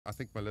I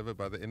think my liver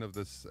by the end of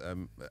this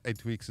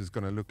 8 weeks is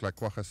going to look like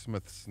Kwagga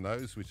Smith's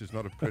nose, which is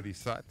not a pretty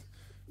sight.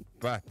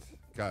 But,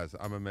 guys,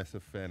 I'm a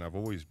massive fan. I've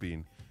always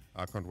been.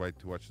 I can't wait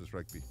to watch this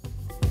rugby.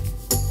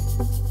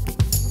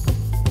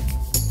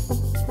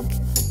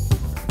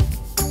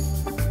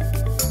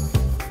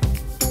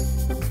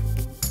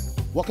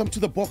 Welcome to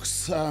the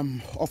BOKS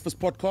Office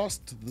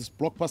Podcast. This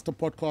blockbuster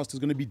podcast is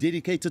going to be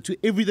dedicated to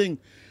everything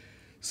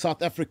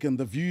South African,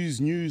 the views,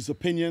 news,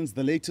 opinions,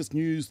 the latest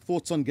news,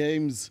 thoughts on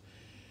games,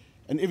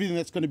 and everything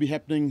that's going to be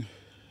happening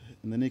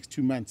in the next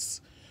 2 months.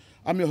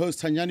 I'm your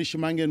host, Hanyani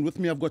Shimange, and with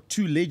me I've got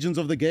two legends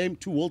of the game,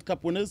 2 World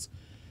Cup winners,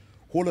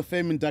 Hall of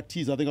Fame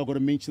inductees. I think I've got to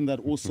mention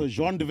that also,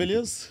 Jean de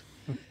Villiers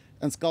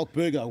and Schalk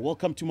Burger.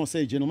 Welcome to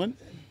Marseille, gentlemen.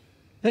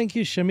 Thank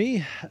you,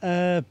 Shimi.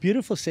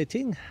 Beautiful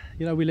setting.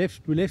 You know, we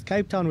left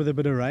Cape Town with a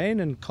bit of rain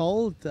and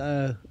cold.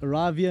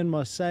 Arrive here in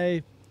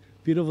Marseille,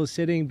 beautiful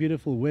setting,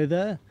 beautiful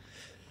weather,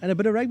 and a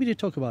bit of rugby to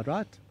talk about,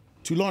 right?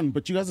 Toulon,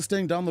 but you guys are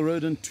staying down the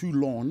road in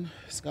Toulon.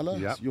 Scala,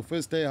 Yep. Your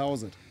first day, how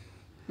was it?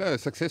 No, a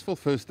successful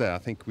first day. I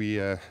think we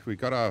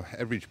got our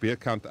average beer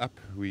count up.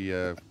 We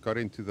got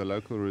into the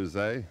local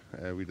rosé.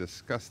 We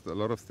discussed a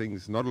lot of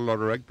things, not a lot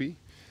of rugby.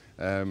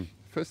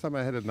 First time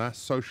I had a nice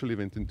social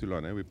event in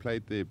Toulon. We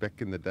played there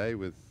back in the day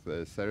with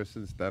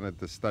Saracens down at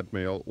the Stade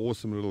Mayol.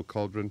 Awesome little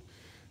cauldron.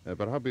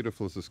 But how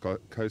beautiful is this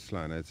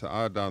coastline? It's an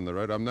hour down the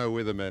road. I'm no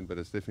weatherman, but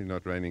it's definitely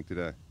not raining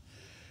today.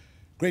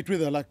 Great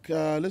weather.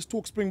 Let's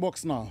talk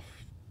Springboks now.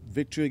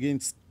 Victory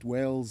against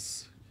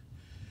Wales.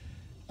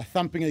 A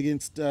thumping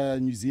against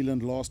New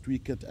Zealand last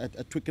week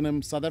at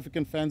Twickenham. South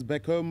African fans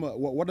back home,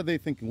 what are they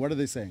thinking? What are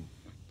they saying?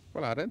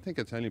 Well, I don't think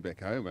it's only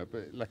back home,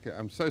 but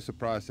I'm so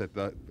surprised at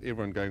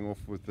everyone going off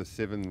with the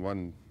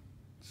 7-1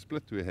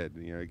 split we had,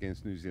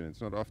 against New Zealand.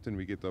 It's not often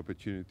we get the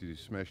opportunity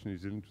to smash New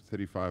Zealand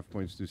 35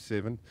 points to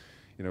 7.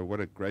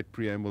 What a great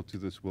preamble to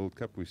this World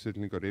Cup. We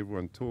certainly got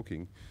everyone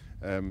talking.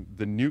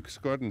 The nuke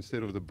squad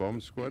instead of the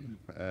bomb squad.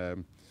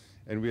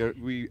 And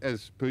we,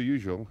 as per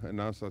usual,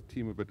 announced our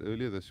team a bit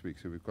earlier this week.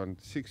 So we've gone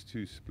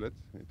 6-2 split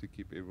to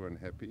keep everyone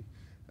happy.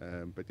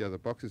 But yeah, the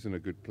Boks is in a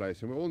good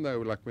place. And we all know,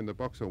 when the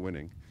Boks are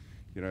winning,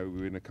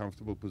 we're in a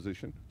comfortable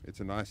position.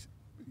 It's a nice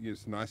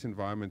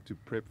environment to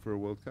prep for a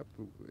World Cup.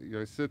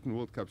 Certain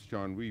World Cups,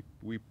 John, we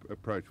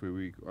approach where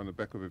we on the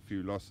back of a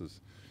few losses.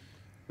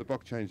 The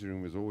Boks changing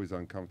room is always an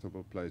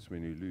uncomfortable place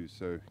when you lose.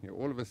 So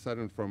all of a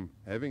sudden, from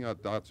having our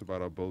doubts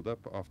about our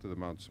build-up after the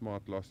Mount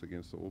Smart loss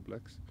against the All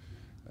Blacks,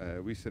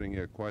 we're sitting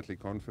here quietly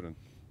confident.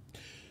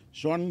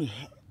 Jean,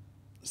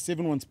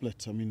 7-1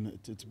 split. I mean,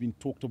 it's been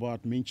talked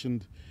about,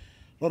 mentioned.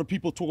 A lot of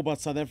people talk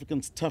about South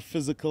Africans, tough,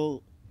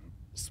 physical.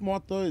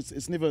 Smart though,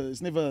 it's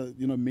never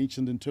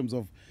mentioned in terms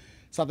of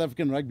South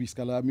African rugby,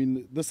 Scala. I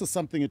mean, this is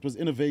something, it was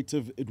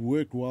innovative, it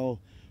worked well.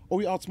 Are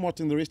we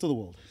outsmarting the rest of the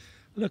world?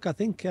 Look, I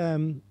think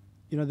the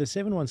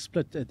 7-1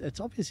 split, it's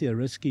obviously a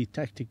risky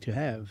tactic to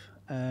have.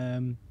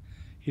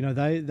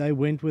 They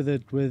went with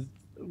it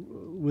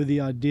with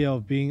the idea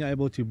of being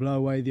able to blow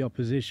away the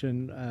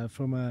opposition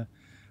from a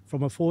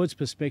forwards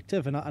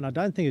perspective, and I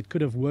don't think it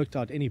could have worked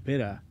out any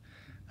better.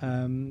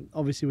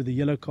 Obviously with the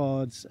yellow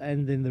cards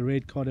and then the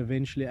red card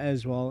eventually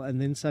as well, and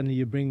then suddenly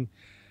you bring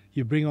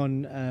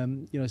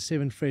on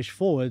 7 fresh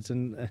forwards,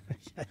 and then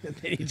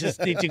you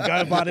just need to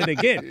go about it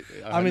again.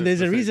 I mean,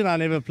 there's a reason I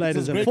never played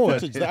as a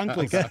forward. Footage, the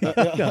uncles.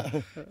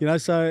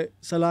 So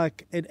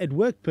it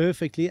worked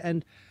perfectly.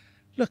 And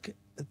look,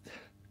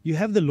 you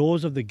have the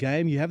laws of the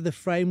game, you have the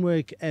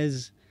framework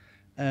as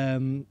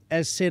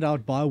set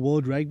out by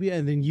World Rugby,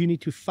 and then you need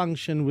to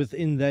function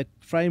within that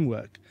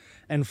framework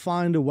and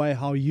find a way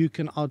how you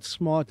can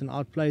outsmart and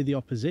outplay the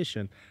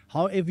opposition.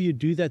 However you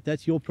do that,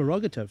 that's your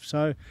prerogative.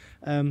 So,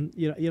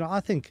 I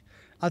think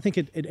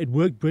it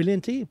worked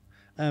brilliantly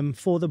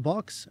for the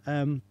Boks.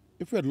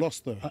 If we had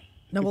lost, though,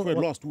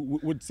 lost,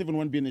 would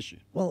 7-1 be an issue?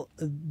 Well,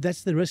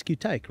 that's the risk you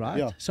take, right?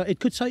 Yeah. So it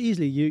could so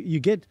easily you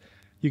get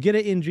an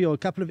injury or a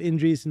couple of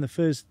injuries in the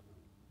first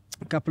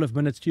couple of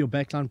minutes to your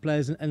backline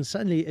players, and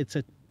suddenly it's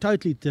a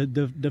totally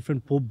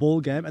different ball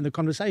game, and the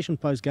conversation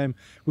post game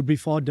would be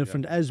far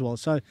different as well.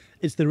 So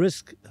it's the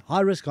risk,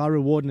 high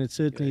reward, and it's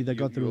certainly they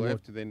got the reward. You'll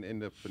have to then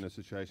end up in a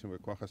situation where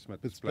Kwagga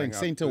Smith is playing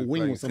centre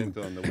wing or something.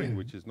 Centre on the wing,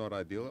 which is not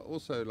ideal.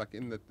 Also,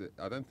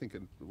 I don't think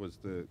it was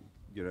the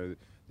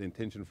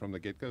intention from the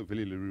get-go.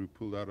 Villiers Leroux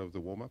pulled out of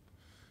the warm-up.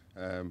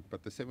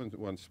 But the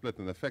 7-1 split,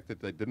 and the fact that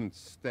they didn't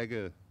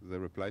stagger the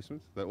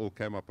replacements, they all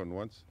came up on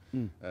once,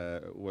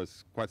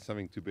 was quite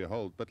something to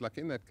behold. But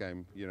in that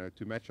game,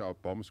 to match our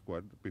bomb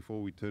squad before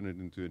we turn it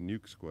into a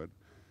nuke squad,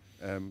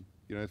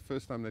 the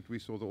first time that we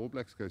saw the All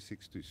Blacks go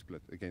 6-2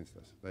 split against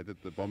us, they did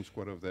the bomb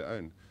squad of their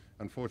own.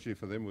 Unfortunately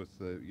for them, with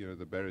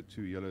the Barrett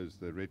 2 yellows,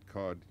 the red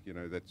card,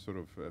 that sort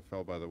of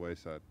fell by the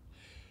wayside.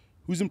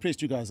 Who's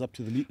impressed you guys up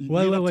to the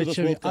wait,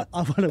 Sherry, I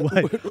want to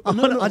wait. I'm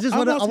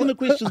asking the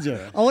questions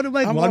here. I want to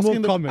make one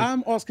more comment.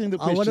 I'm asking the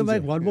questions. I want to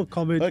make one more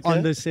comment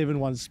on the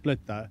 7-1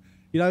 split, though.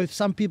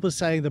 Some people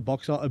saying the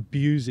Boks are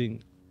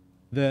abusing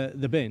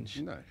the bench.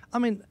 No. I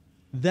mean,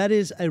 that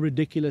is a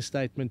ridiculous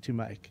statement to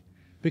make,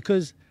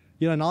 because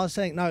now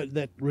saying, no,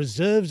 that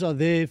reserves are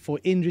there for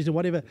injuries or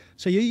whatever.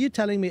 So you're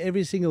telling me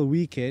every single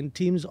weekend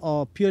teams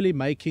are purely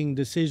making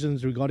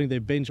decisions regarding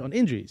their bench on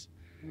injuries.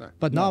 No.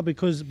 But now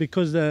because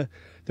the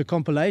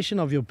compilation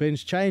of your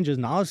bench changes,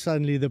 now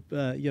suddenly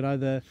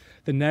the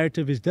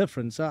narrative is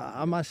different. So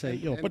I must say,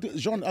 But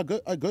Jean, I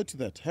go to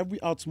that. Have we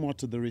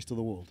outsmarted the rest of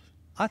the world?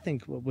 I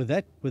think with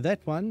that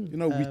one,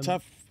 we're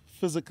tough,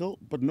 physical,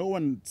 but no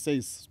one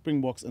says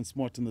Springboks and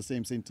smart in the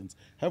same sentence.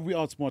 Have we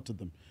outsmarted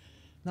them?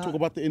 No. Talk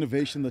about the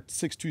innovation, that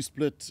 6-2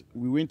 split.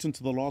 We went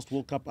into the last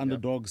World Cup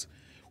underdogs.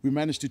 We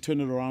managed to turn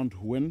it around,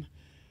 win.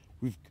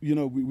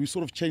 We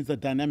sort of changed the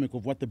dynamic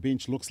of what the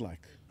bench looks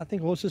like. I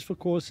think horses for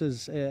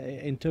courses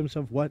in terms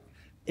of what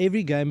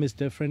every game is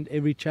different,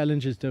 every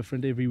challenge is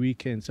different every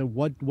weekend. So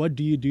what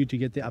do you do to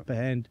get the upper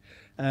hand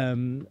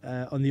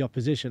on the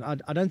opposition? I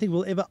don't think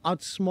we'll ever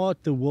outsmart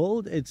the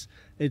world. It's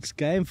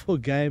game for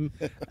game.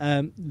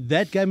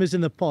 That game is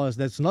in the past.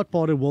 That's not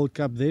part of World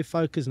Cup. Their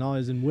focus now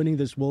is in winning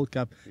this World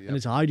Cup, and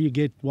it's how do you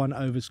get one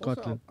over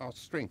Scotland. Also, our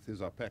strength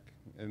is our pack,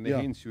 and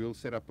hence we'll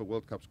set up a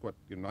World Cup squad,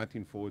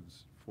 19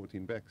 forwards,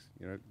 14 backs.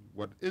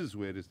 What is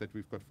weird is that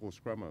we've got 4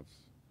 scrum-halves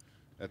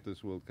at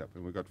this World Cup,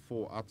 and we've got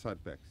 4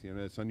 outside backs.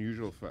 It's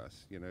unusual for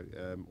us.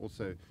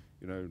 Also,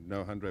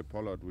 no Andre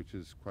Pollard, which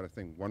is quite a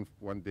thing.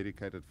 One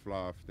dedicated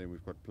fly-off. Then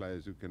we've got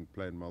players who can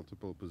play in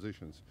multiple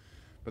positions.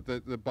 But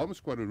the bomb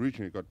squad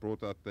originally got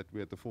brought out that we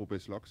had the 4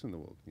 best locks in the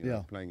world.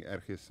 Playing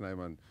Erge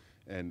Snyman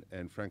and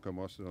Franco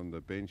Moster on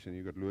the bench, and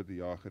you got Loer de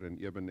Jager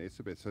and Eben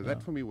Esabet. So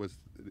that for me was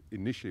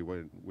initially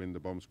when the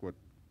bomb squad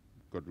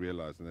got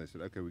realised, and they said,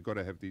 okay, we've got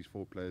to have these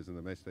 4 players in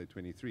the match day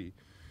 23.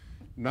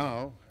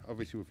 Now,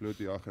 obviously, with Loer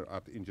de Jager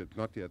out injured,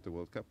 not yet at the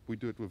World Cup, we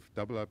do it with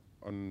double up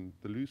on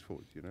the loose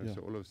forwards,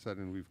 So all of a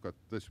sudden, we've got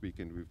this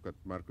weekend, we've got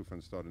Marco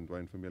van Stad and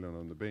Dwayne Vermeulen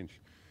on the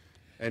bench.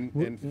 And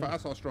for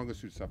us, our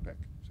strongest suit's our pack.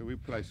 So we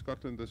play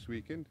Scotland this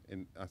weekend,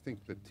 and I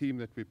think the team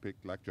that we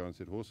picked, like John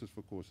said, horses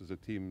for course, is a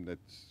team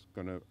that's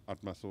going to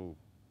outmuscle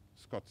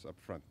Scots up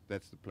front.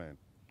 That's the plan.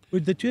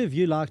 Would the two of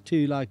you like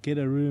to get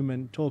a room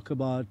and talk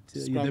about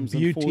the Scrums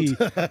beauty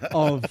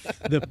of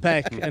the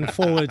pack and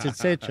forwards,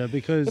 etc.?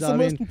 Because that's the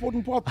most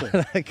important part,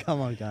 though.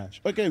 Come on,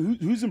 guys. Okay,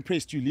 who's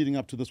impressed you leading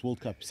up to this World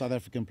Cup? South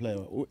African player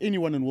or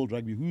anyone in World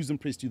Rugby? Who's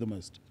impressed you the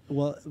most?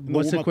 Well,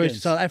 what's the question?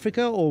 South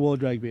Africa or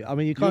World Rugby? I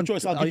mean, you can't. Your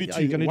choice. I'll give you two.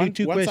 Are you going to do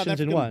two questions South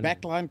African in one?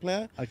 Backline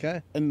player.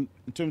 Okay. And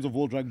in terms of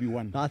World Rugby,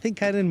 one. No, I think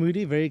Caden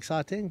Moody, very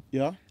exciting.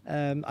 Yeah.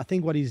 I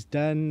think what he's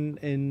done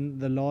in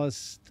the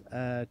last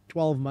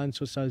 12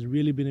 months or so has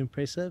really been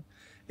impressive.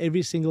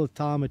 Every single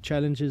time a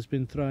challenge has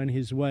been thrown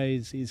his way,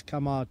 he's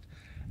come out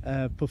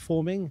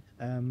performing.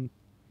 2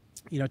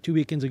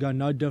 weekends ago,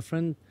 no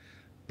different.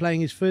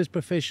 Playing his first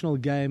professional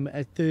game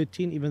at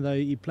 13, even though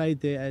he played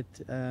there at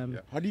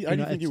How do you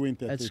think he went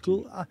there at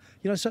school?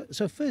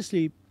 So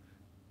firstly,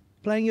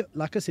 playing,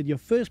 like I said, your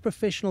first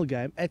professional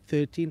game at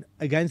 13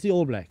 against the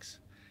All Blacks.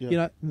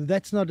 Yeah.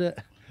 That's not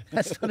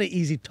an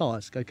easy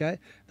task. Okay,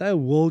 they're a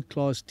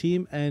world-class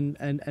team and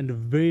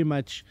very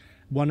much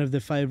one of the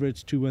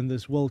favourites to win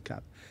this World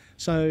Cup.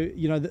 So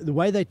the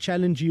way they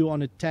challenge you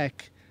on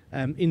attack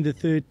in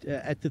the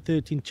at the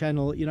 13th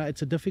channel,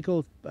 it's a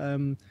difficult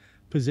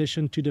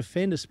position to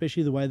defend,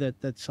 especially the way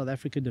that South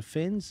Africa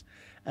defends.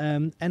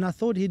 And I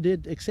thought he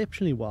did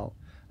exceptionally well.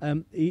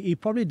 He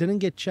probably didn't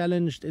get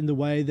challenged in the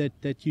way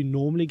that you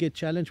normally get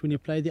challenged when you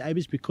play the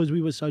ABs because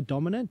we were so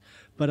dominant.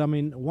 But I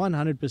mean,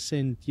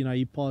 100%,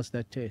 he passed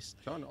that test.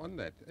 John, on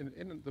that,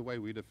 and the way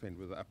we defend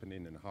with the up and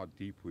in and how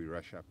deep we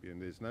rush up,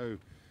 and there's no,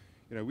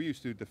 we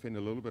used to defend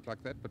a little bit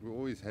like that, but we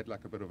always had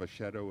like a bit of a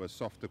shadow, a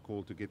softer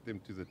call to get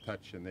them to the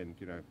touch, and then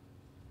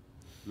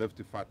live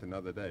to fight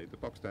another day. The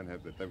Boks don't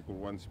have that. They've got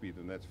one speed,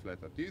 and that's flat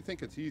out. Do you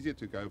think it's easier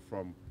to go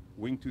from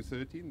wing to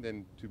 13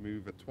 than to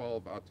move a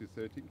 12 out to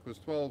 13? Because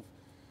 12.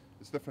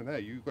 It's different. Hey,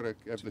 you've got to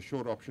have the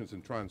short options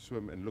and try and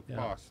swim and look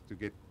past to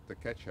get the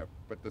catch up.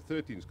 But the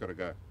 13's got to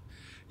go.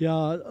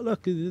 Yeah,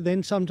 look,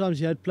 then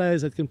sometimes you had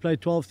players that can play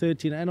 12,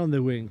 13 and on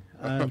the wing.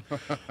 I'm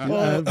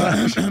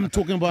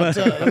talking about,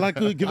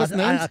 give us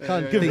names. I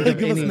can't think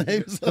of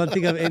any. Can't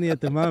think of any at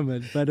the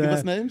moment. But give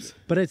us names.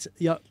 But it's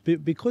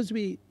because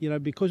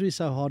we're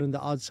so hard on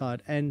the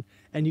outside, and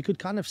you could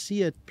kind of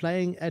see it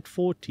playing at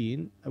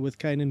 14 with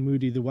Kane and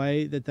Moody, the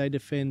way that they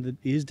defend,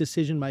 his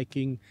decision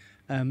making.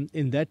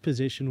 In that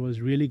position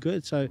was really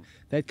good. So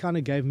that kind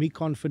of gave me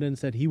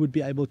confidence that he would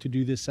be able to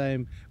do the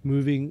same,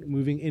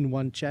 moving in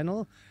one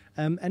channel.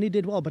 And he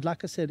did well. But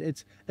like I said,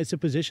 it's a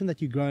position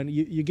that you grow in.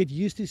 You get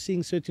used to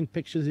seeing certain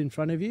pictures in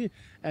front of you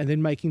and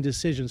then making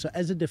decisions. So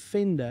as a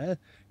defender,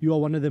 you are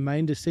one of the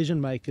main decision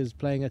makers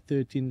playing at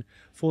 13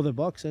 for the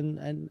Boks,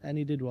 and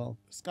he did well.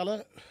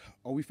 Scala,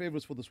 are we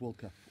favourites for this World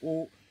Cup?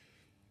 Or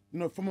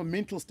from a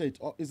mental state,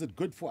 is it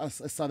good for us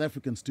as South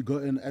Africans to go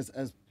in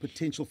as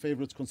potential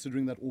favourites,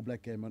 considering that All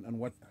Black game and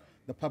what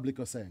the public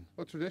are saying?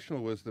 Well,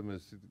 traditional wisdom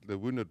is the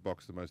wounded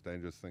box the most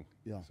dangerous thing.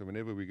 Yeah. So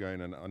whenever we go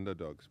in an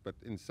underdogs, but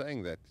in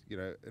saying that,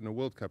 in a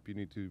World Cup you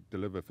need to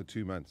deliver for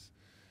 2 months.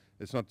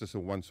 It's not just a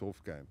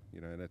once-off game,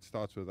 and it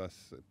starts with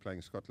us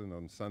playing Scotland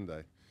on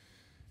Sunday.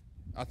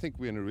 I think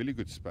we're in a really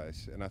good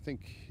space, and I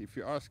think if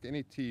you ask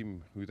any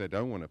team who they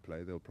don't want to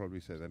play, they'll probably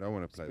say they don't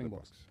want to play the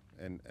Springboks.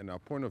 Boks. And our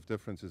point of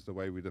difference is the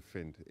way we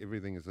defend.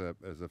 Everything is a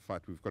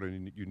fight. We've got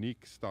a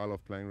unique style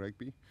of playing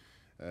rugby.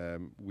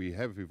 We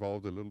have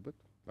evolved a little bit,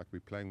 like we're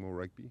playing more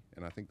rugby,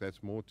 and I think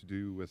that's more to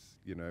do with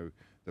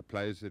the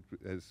players that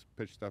has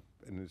pitched up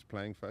and is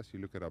playing for us. You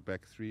look at our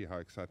back three, how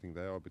exciting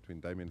they are between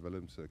Damien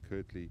Willems,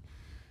 Kirtley,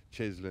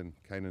 Cheslin.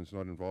 Kanan's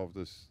not involved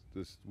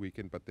this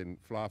weekend, but then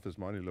Flaaf is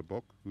Mani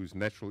Lebok, whose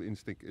natural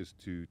instinct is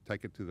to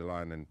take it to the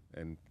line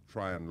and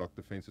try and lock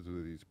defences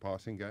with his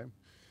passing game.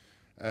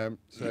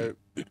 So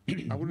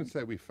I wouldn't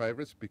say we're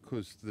favourites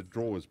because the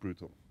draw is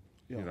brutal.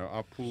 Yeah.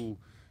 Our pool,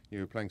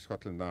 we're playing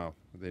Scotland now,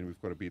 then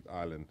we've got to beat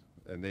Ireland,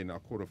 and then our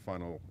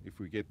quarter-final, if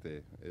we get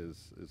there,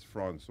 is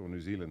France or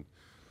New Zealand.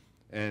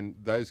 And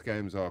those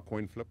games are a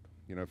coin flip.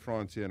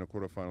 France here in a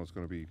quarter-final is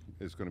going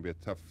to be a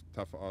tough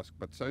ask.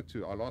 But so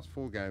too, our last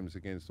 4 games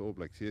against the All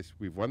Blacks, yes,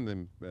 we've won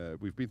them,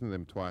 we've beaten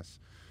them twice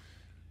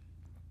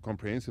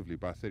comprehensively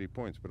by 30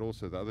 points, but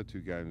also the other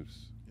 2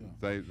 games,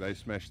 they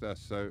smashed us.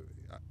 So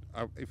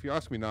if you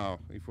ask me now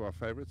if we're our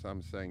favourites,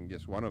 I'm saying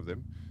yes, one of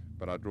them,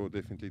 but our draw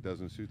definitely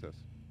doesn't suit us.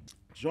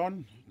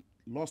 John,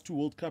 last 2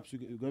 World Cups, we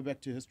go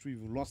back to history.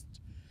 We've lost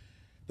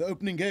the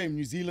opening game,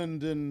 New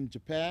Zealand and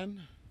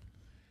Japan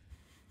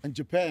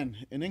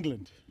in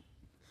England.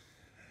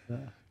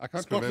 I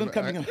can't Scotland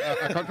remember.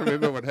 I can't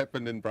remember what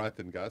happened in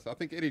Brighton, guys. I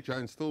think Eddie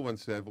Jones still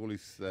wants to have all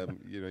his,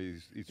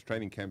 his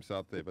training camps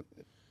out there. But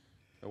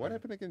what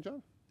happened again,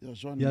 John? Yeah,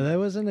 John. Yeah, that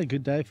wasn't a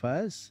good day for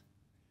us.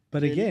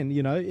 But again,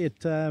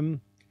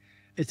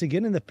 it's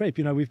again in the prep.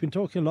 We've been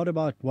talking a lot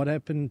about what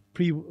happened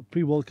pre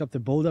World Cup, the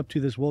build up to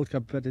this World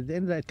Cup. But at the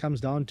end of that, it comes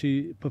down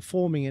to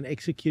performing and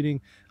executing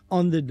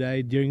on the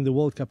day during the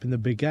World Cup in the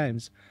big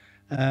games.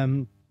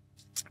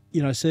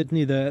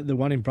 Certainly the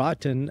one in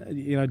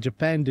Brighton,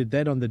 Japan did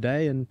that on the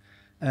day,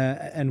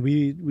 and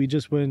we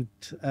just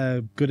weren't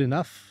good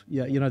enough,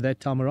 that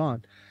time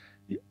around.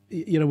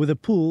 With a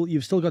pool,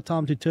 you've still got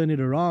time to turn it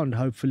around,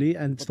 hopefully,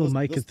 and But still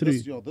make it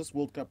through. This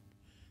World Cup,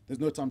 there's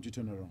no time to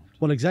turn it around.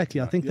 Well, exactly.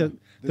 I think that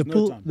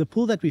the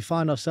pool that we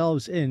find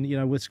ourselves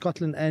in, with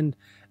Scotland and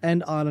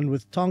Ireland,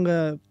 with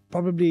Tonga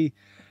probably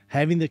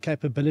having the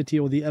capability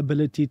or the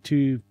ability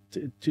to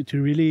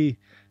really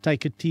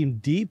take a team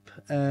deep,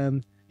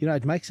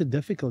 it makes it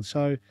difficult.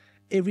 So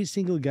every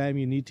single game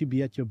you need to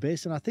be at your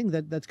best, and I think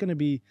that's going to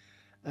be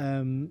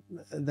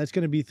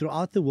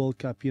throughout the World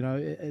Cup.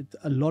 A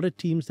lot of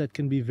teams that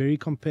can be very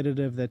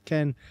competitive, that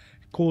can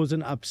cause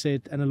an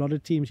upset, and a lot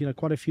of teams,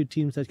 quite a few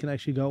teams that can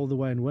actually go all the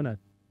way and win it.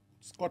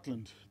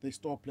 Scotland, they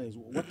star players.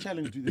 What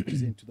challenge do they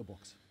present to the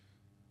Boks?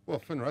 Well,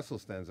 Finn Russell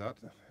stands out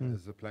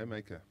as a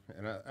playmaker,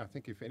 and I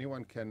think if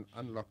anyone can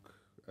unlock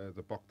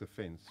the Bok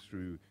defence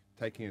through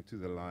taking it to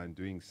the line,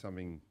 doing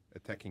something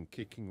attacking,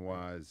 kicking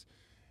wise.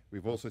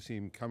 We've also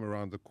seen him come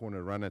around the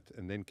corner, run it,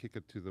 and then kick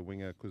it to the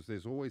winger, because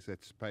there's always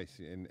that space,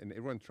 and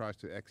everyone tries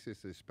to access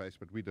this space,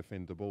 but we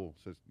defend the ball.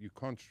 So you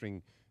can't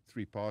string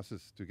 3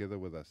 passes together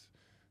with us.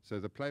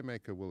 So the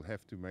playmaker will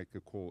have to make a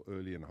call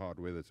early and hard,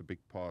 whether it's a big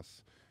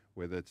pass,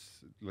 whether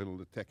it's little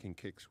attacking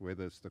kicks,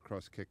 whether it's the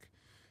cross kick.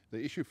 The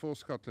issue for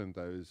Scotland,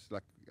 though, is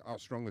like our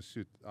strongest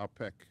suit, our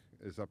pack,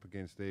 is up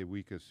against their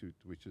weaker suit,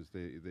 which is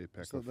their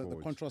pack of forwards. So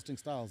the contrasting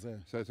styles there.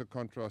 So it's a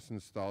contrast in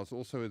styles.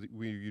 Also,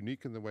 we're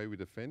unique in the way we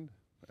defend,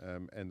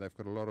 and they've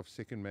got a lot of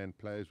second-man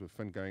players with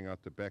Finn going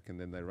out the back, and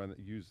then they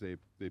use their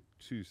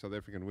 2 South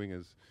African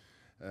wingers,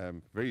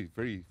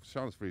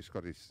 sounds very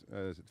Scottish,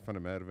 Van der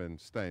Merwe and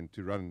Steyn,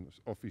 to run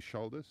off his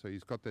shoulder. So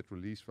he's got that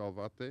release valve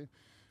out there.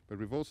 But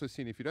we've also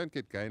seen if you don't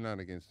get gain line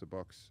against the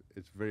Boks,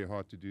 it's very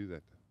hard to do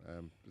that.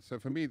 So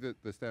for me, the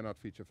standout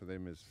feature for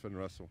them is Finn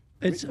Russell.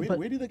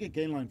 Where do they get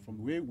gain line from?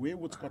 Where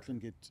would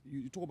Scotland get?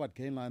 You talk about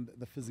gain line,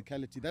 the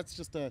physicality.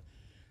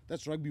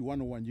 That's rugby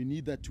 101. You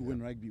need that to win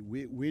rugby.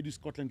 Where do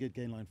Scotland get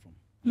gain line from?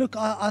 Look,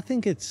 I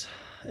think it's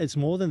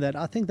more than that.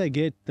 I think they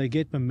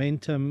get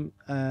momentum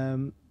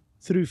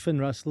through Finn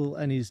Russell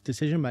and his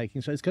decision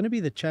making. So it's going to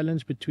be the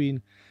challenge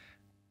between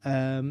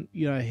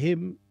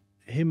him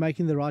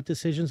making the right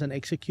decisions and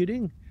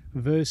executing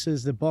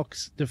versus the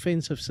Boks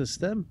defensive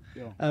system,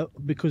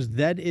 because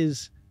that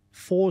is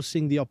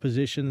forcing the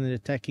opposition and the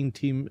attacking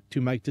team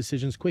to make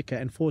decisions quicker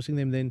and forcing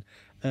them then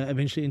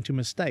eventually into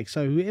mistakes.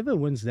 So whoever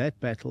wins that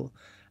battle,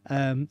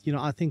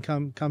 I think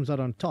comes out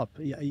on top.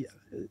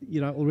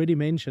 Already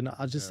mentioned,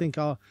 I just think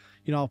our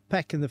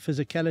pack and the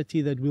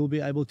physicality that we'll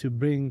be able to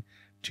bring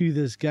to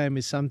this game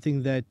is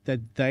something that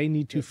they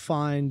need to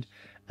find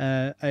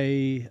how are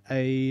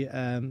they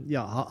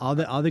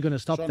going to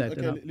stop Sean, that?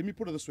 Okay, let me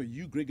put it this way.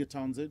 You, Gregor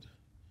Townsend,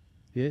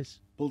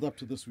 yes, build up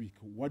to this week.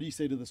 What do you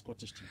say to the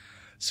Scottish team?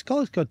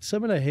 Scott's got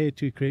similar hair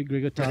to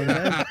Gregor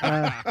Townsend.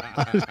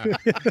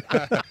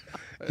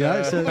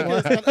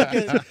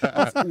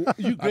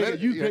 You,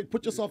 Greg,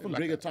 put yourself in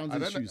Gregor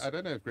Townsend's shoes. I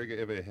don't know if Gregor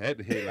ever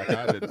had hair like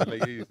I did.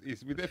 Like we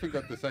definitely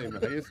got the same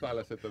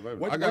hairstylist at the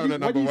moment. I go on a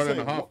number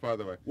 1.5, by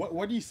the way.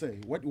 What do you say?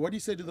 What do you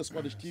say to the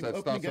Scottish team?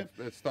 So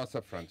it starts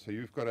up front. So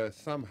you've got to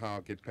somehow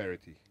get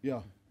parity.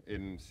 Yeah.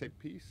 in set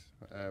piece.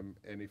 And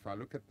if I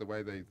look at the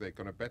way they're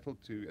going to battle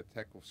to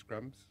attack off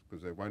scrums,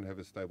 because they won't have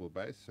a stable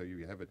base, so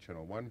you have a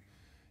channel 1,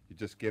 you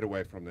just get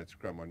away from that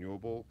scrum on your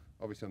ball.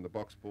 Obviously on the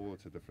box ball,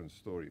 it's a different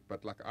story.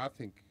 But like I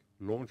think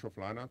launch of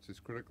lineouts is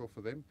critical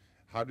for them.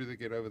 How do they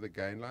get over the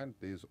gain line?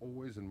 There's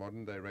always in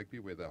modern day rugby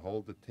where they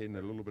hold the 10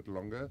 a little bit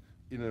longer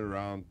in and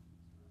around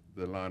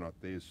the lineout.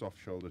 There's soft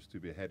shoulders to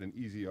be had and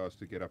easy yards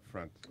to get up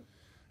front.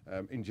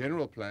 In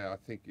general play, I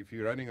think if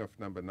you're running off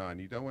number 9,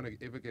 you don't want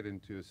to ever get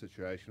into a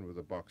situation with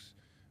a box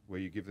where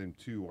you give them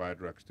 2 wide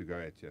rucks to go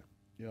at you.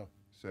 Yeah.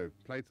 So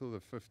play till the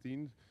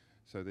 15,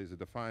 so there's a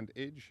defined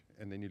edge,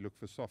 and then you look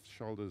for soft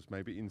shoulders,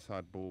 maybe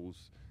inside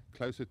balls,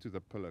 closer to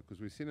the pillar,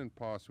 because we've seen in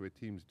past where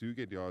teams do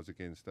get yards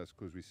against us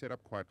because we set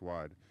up quite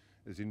wide,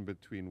 is in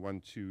between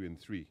 1, 2, and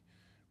 3,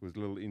 with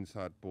little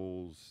inside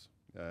balls,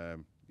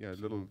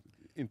 little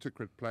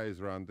intricate plays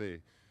around there.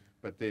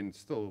 But then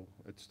still,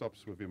 it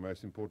stops with your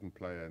most important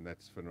player, and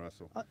that's Finn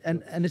Russell.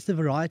 And it's the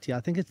variety. I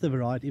think it's the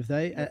variety. If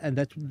they and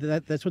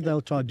that's what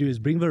they'll try to do, is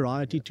bring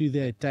variety to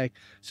their attack,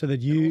 so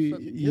that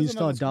you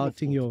start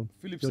doubting your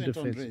defense.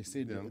 Andre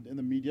said in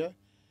the media,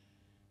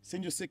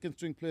 send your second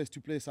string players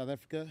to play South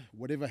Africa.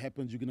 Whatever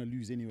happens, you're going to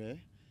lose anyway,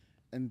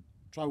 and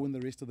try win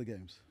the rest of the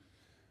games.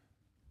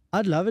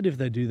 I'd love it if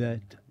they do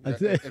that.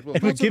 It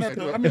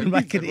will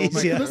make it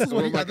easier. This is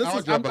what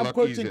I'm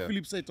quoting easier.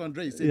 Philippe Saint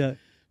Andre. He said,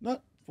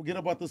 no, forget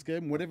about this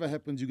game. Whatever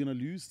happens, you're going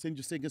to lose. Send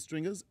your second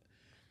stringers.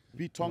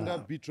 Beat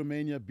Tonga, beat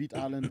Romania, beat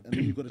Ireland, and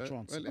then you've got a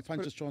chance. Let's put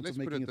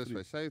it this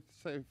way. Say,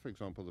 for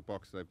example, the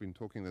Boks, they've been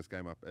talking this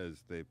game up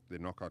as their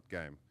knockout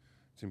game.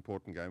 It's an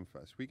important game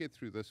for us. We get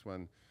through this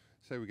one,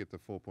 say we get the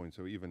 4 points,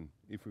 or even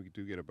if we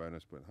do get a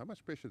bonus point, how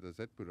much pressure does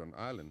that put on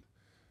Ireland?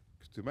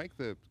 To make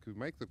the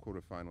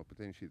quarterfinal,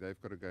 potentially,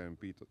 they've got to go and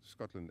beat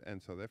Scotland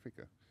and South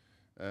Africa.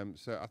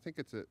 So I think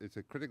it's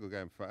a critical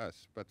game for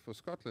us. But for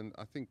Scotland,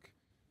 I think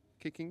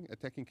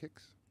attacking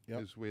kicks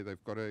is where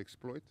they've got to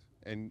exploit.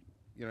 And,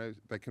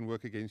 they can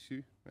work against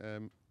you.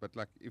 But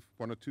like if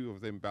 1 or 2 of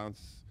them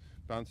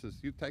bounces,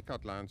 you take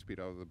out line speed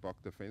out of the Bok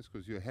defence,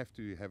 because you have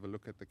to have a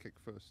look at the kick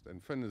first.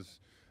 And Finn is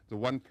the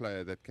one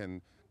player that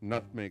can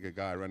nutmeg a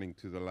guy running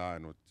to the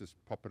line or just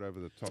pop it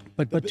over the top.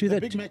 But to the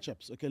big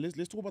matchups. Okay,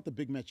 let's talk about the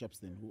big matchups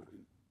then.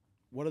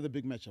 What are the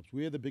big matchups?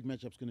 Where are the big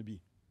matchups going to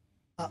be?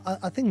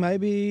 I think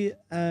maybe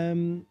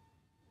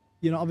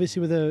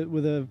obviously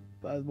with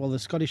the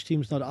Scottish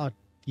team's not out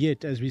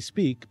yet as we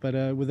speak, but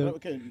with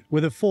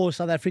the 4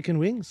 South African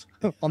wings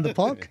on the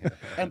park.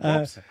 And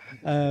pops.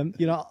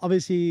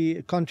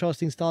 Obviously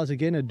contrasting styles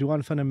again, a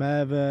Duan van der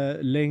Merwe,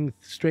 length,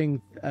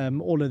 strength,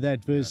 all of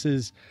that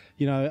versus,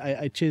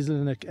 a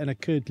Cheslin and a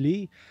Kurt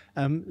Lee.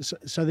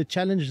 So the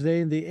challenge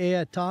there in the air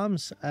at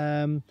times,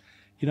 and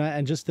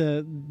just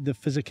the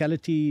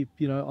physicality,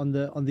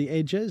 on the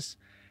edges.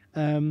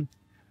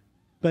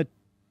 But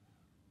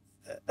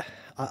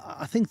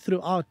I think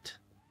throughout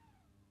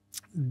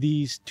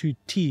these 2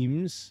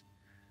 teams,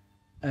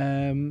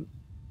 the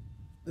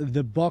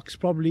Boks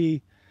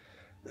probably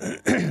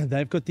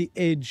they've got the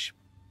edge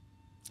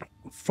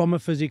from a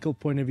physical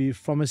point of view,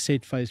 from a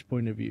set phase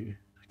point of view.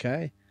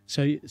 Okay,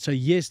 so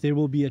yes, there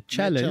will be a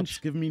challenge.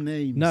 Matchups, give me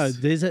names. No,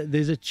 there's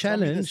a challenge. Tell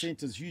me the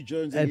centers, Hugh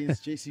Jones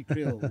against JC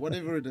Creel,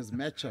 whatever it is,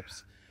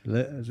 matchups.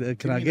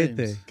 Can I get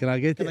there? Can I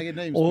get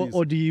names,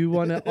 or do you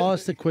want to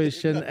ask the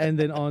question and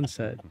then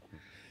answer it?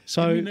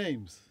 So give me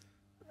names.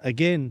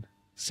 Again,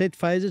 set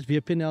phases,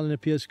 Vierpinel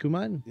and Piers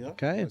Kuman. Yeah.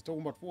 Okay. I was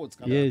talking about forwards.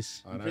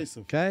 Yes.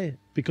 Impressive. Okay.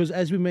 Because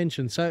as we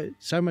mentioned,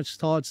 so much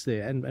starts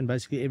there, and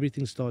basically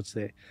everything starts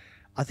there.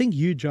 I think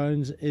Hugh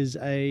Jones is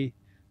a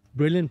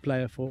brilliant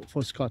player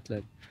for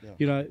Scotland.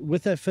 Yeah.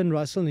 With that Finn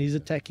Russell and his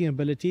attacking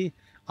ability,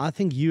 I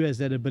think Hugh has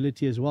that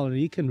ability as well, and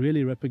he can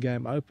really rip a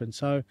game open.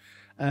 So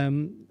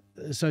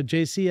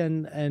JC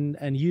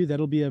and Hugh,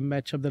 that'll be a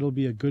matchup that'll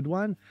be a good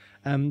one.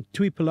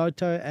 Tui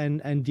Piloto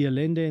and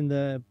Dialende in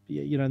the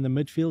in the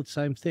midfield,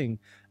 same thing.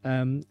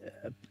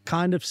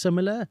 Kind of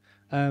similar.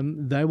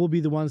 They will be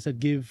the ones that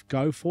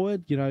go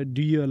forward.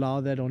 Do you allow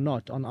that or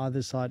not on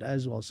either side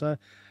as well? So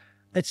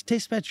it's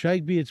Test match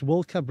rugby, it's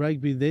World Cup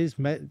rugby.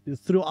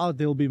 Throughout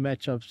there'll be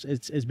matchups.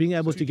 It's being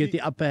able to get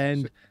the upper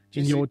hand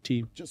in your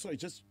team. Just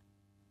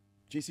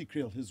JC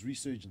Creel, his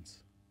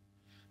resurgence.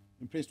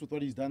 Impressed with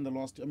what he's done the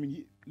last.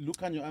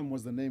 Lukhanyo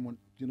was the name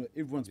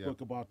everyone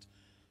spoke about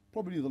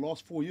probably the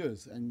last 4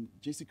 years, and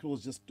JC Creel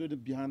has just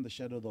stood behind the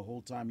shadow the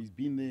whole time. He's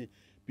been there,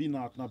 been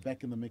out, now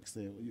back in the mix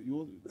there.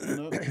 Your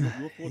thoughts?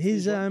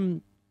 He's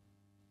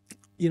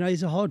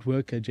he's a hard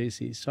worker,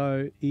 JC.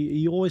 So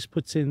he always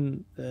puts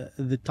in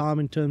the time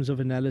in terms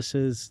of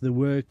analysis, the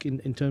work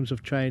in terms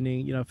of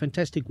training.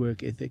 Fantastic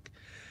work ethic.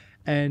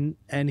 And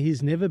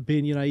he's never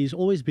been, he's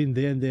always been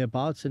there and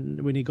thereabouts.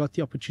 And when he got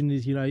the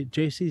opportunities,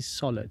 JC's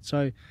solid.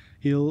 So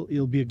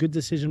he'll be a good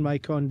decision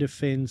maker on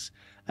defense.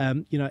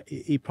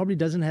 He probably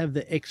doesn't have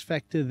the X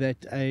factor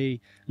that a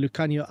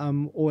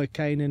Lukhanyo or a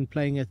Kanan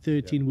playing at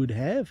 13 would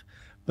have.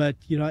 but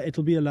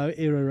it'll be a low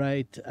error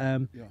rate.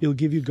 He'll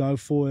give you go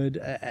forward,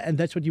 and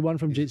that's what you want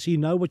from Jesse. You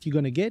know what you're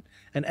going to get,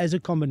 and as a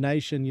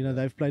combination,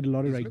 they've played a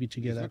lot of rugby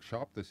together. He's looked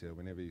sharp this year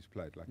whenever he's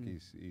played. Like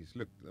he's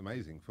looked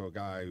amazing for a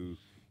guy who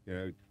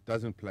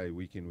doesn't play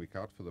week in, week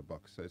out for the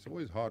Boks. So it's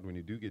always hard when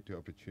you do get the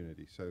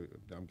opportunity. So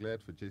I'm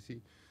glad for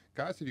Jesse.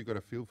 Guys that you've got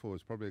a feel for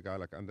is probably a guy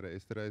like Andre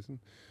Esterhuizen,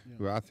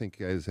 who I think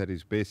has had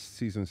his best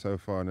season so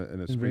far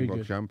in a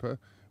Springbok jumper.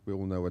 We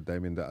all know what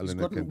Damien de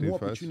Allende can do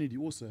for us.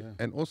 Also,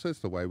 and also it's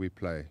the way we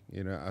play.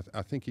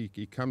 I think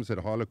he comes at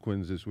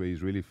Harlequins is where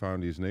he's really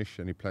found his niche,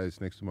 and he plays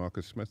next to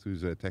Marcus Smith,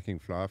 who's an attacking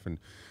fly and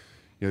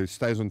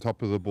stays on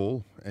top of the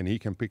ball, and he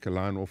can pick a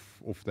line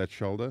off that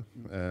shoulder.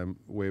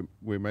 Where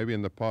maybe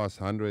in the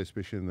past, Andre,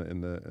 especially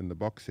in the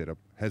box setup,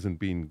 hasn't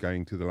been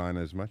going to the line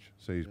as much.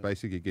 So he's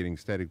basically getting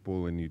static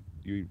ball, and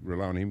you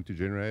rely on him to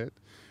generate it.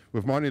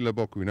 With Mani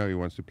Lebok, we know he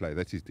wants to play.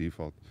 That's his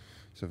default.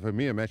 So for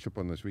me, a matchup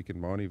on this weekend,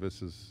 Mani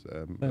versus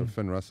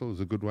Finn Russell is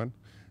a good one.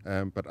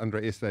 But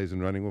Andre Esterhuizen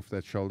running off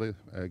that shoulder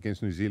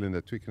against New Zealand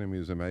at Twickenham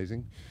is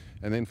amazing.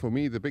 And then for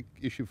me, the big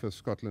issue for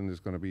Scotland is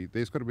going to be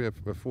there's got to be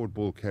a forward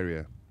ball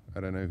carrier. I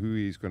don't know who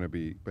he's going to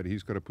be, but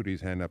he's got to put his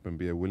hand up and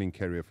be a willing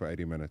carrier for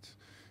 80 minutes.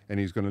 And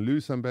he's going to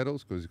lose some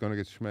battles because he's going to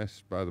get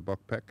smashed by the Bok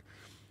pack.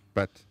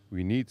 But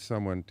we need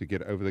someone to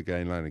get over the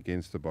gain line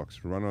against the Boks,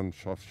 run on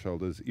soft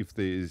shoulders if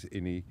there is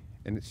any.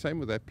 And it's same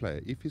with that player.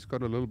 If he's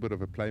got a little bit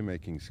of a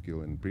playmaking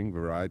skill and bring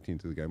variety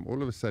into the game,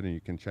 all of a sudden you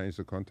can change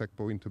the contact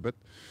point a bit.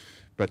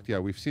 But yeah,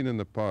 we've seen in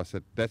the past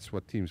that that's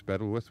what teams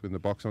battle with when the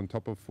Boks on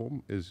top of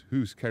form is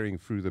who's carrying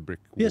through the brick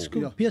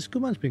wall. Piers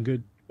Kuman's been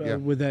good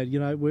with that.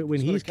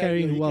 When he's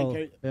carrying well.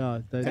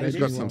 He's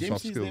got some soft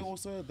skills. There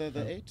also,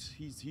 the 8,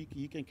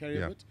 he can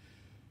carry a bit.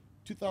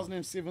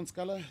 2007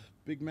 Scala,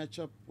 big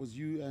matchup was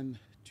you and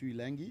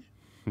Tuilangi.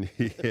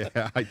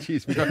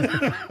 Geez,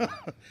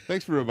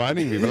 thanks for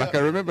reminding me. But I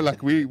remember,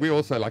 we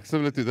also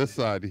similar to this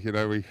side.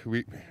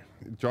 We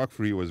Jock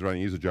Free was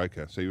running. He's a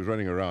joker, so he was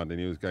running around and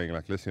he was going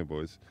like, "Listen,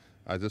 boys,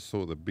 I just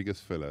saw the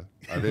biggest fella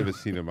I've ever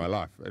seen in my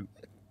life." And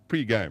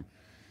pre-game,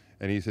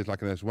 and he says, and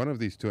there's one of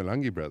these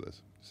Tuilangi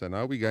brothers. So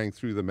now we're going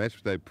through the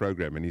match day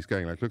program, and he's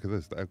going look at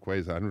this. That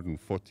weighs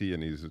 140,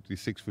 and he's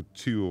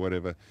 6'2" or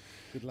whatever.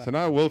 So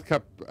now World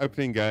Cup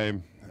opening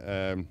game.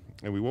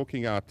 And we're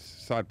walking out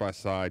side by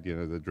side,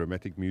 the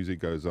dramatic music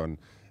goes on,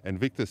 and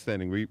Victor's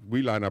standing.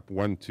 We line up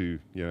 1 to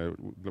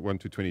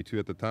 22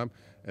 at the time,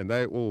 and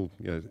they all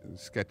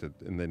scattered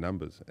in their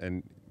numbers.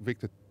 And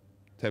Victor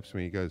taps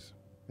me. He goes,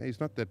 "Hey, he's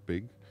not that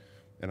big."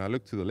 And I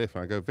look to the left,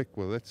 and I go, "Vic,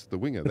 well, that's the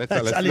winger. That's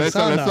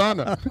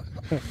Alessandro."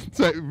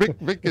 So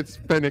Vic gets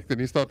panicked, and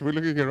we're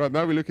looking around.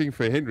 Now we're looking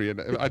for Henry. And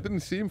I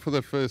didn't see him for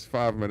the first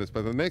 5 minutes,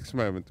 but the next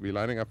moment, we're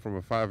lining up from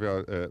a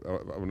 5-yard,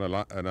 on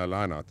a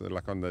line out,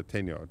 on the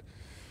 10-yard.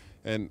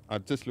 And I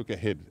just look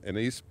ahead, and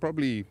he's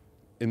probably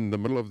in the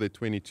middle of their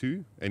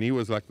 22, and he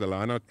was like the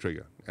line-out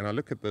trigger. And I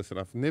look at this, and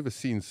I've never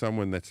seen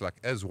someone that's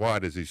as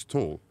wide as he's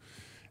tall.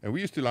 And we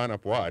used to line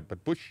up wide,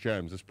 but Butch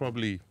James is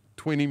probably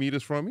 20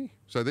 meters from me.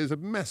 So there's a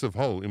massive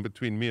hole in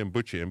between me and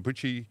Butchie. And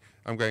Butchie,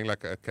 I'm going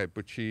okay,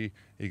 Butchie.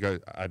 He goes,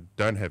 "I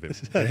don't have him."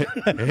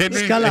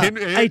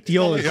 Henry, 8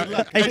 yours.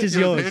 8 is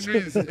yours.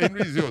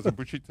 Henry's yours. And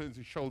Butchie turns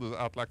his shoulders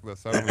out like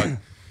this. So I'm like,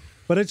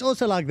 but it's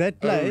also like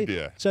that play. Oh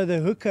dear. So the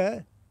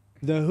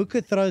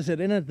hooker throws it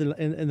in at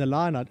in the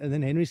line out, and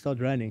then Henry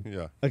starts running.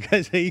 Yeah.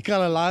 Okay, so he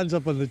kind of lines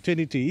up on the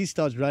 22. He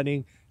starts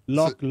running.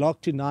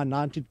 Lock to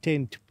 9 to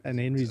 10, and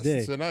Henry's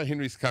there. So now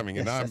Henry's coming,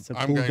 and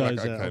I'm going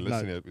okay,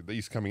 listen,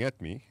 he's coming at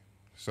me.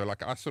 So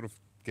I sort of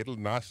get a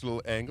nice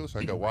little angle, so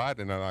I go wide,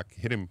 and I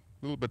hit him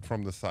a little bit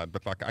from the side,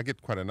 but I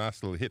get quite a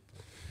nice little hit.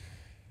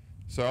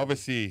 So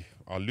obviously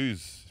I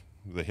lose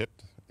the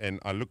hit, and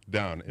I look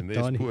down, and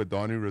there's poor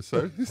Dani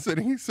Rousseau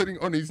sitting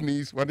on his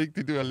knees, wanting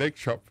to do a leg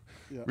chop.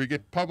 Yeah. We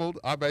get pummeled.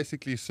 I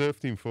basically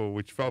surfed him for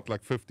which felt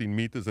like 15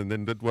 meters, and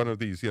then did one of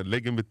these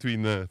leg in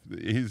between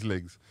his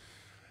legs.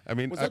 I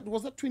mean,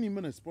 was that 20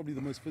 minutes probably the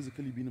most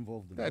physically been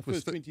involved in? It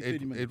was 20, 30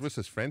 minutes. It was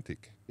just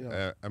frantic.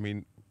 Yeah. I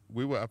mean,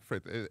 we were up for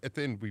it. At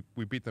the end,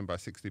 we beat them by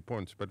 60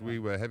 points, but we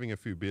were having a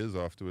few beers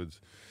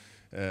afterwards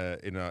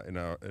in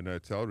our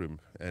hotel room,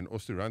 and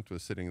Osterrand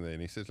was sitting there,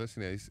 and he says,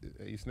 "Listen,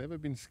 he's never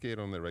been scared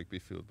on the rugby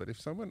field, but if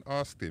someone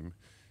asked him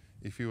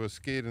if he was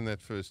scared in that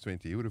first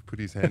 20, he would have put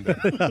his hand up."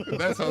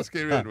 That's how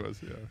scary it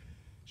was. Yeah.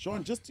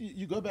 Sean, just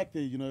you go back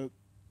there,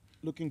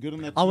 looking good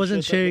in that. I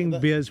wasn't sharing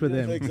beers with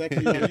them.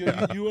 Exactly.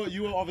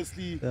 You were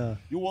obviously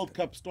your World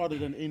Cup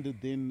started and ended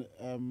then.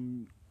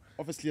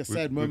 Obviously a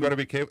sad moment. We've got to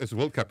be careful. It's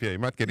World Cup here. He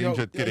might get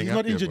injured getting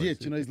up. He's not injured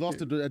yet. He's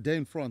lasted a day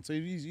in France, so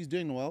he's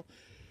doing well.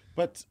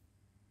 But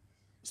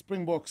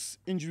Springboks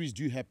injuries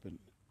do happen.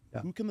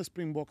 Yeah. Who can the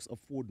Springboks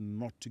afford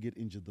not to get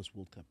injured this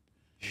World Cup?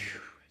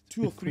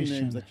 2 or 3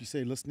 names that you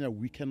say, listen,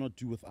 we cannot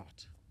do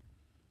without.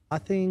 I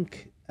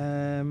think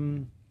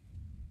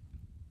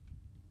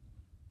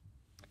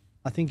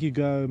you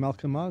go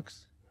Malcolm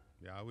Marx.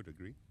 Yeah, I would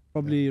agree.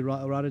 Probably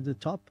right at the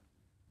top.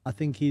 I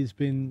think he's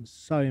been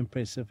so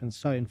impressive and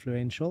so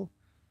influential.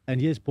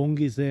 And yes,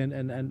 Bongi's there,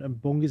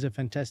 and Bongi's a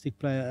fantastic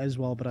player as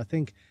well. But I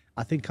think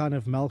kind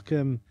of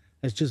Malcolm,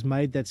 has just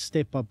made that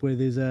step up where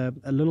there's a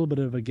little bit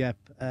of a gap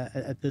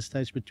at this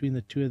stage between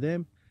the two of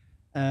them.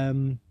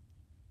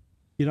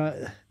 You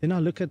know, then I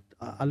look at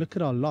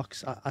our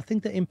locks. I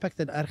think the impact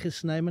that Argus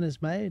Snyman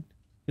has made,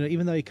 you know,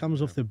 even though he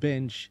comes off the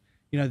bench,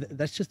 you know,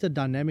 that's just a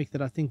dynamic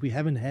that I think we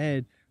haven't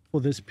had for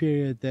this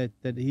period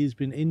that he's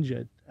been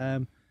injured.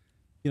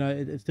 You know,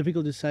 it's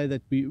difficult to say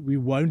that we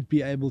won't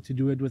be able to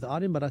do it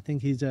without him, but I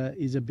think he's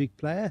a big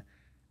player.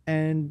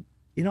 And,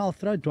 you know, I'll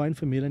throw Dwayne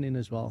Vermeulen in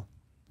as well.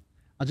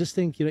 I just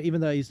think, you know,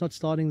 even though he's not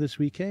starting this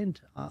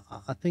weekend,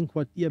 I think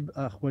what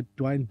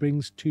Dwayne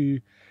brings to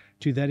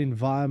that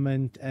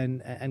environment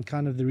and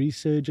kind of the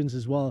resurgence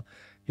as well.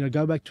 You know,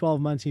 go back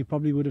 12 months, he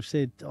probably would have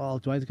said, "Oh,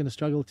 Dwayne's going to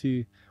struggle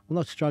to, well,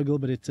 not struggle,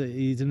 but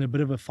he's in a bit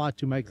of a fight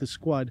to make the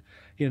squad."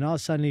 You know, now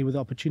suddenly with the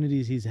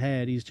opportunities he's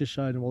had, he's just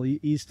shown, well,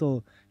 he's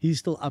still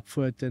up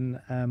for it,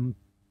 and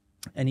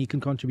he can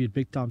contribute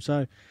big time.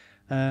 So,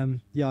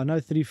 yeah, I know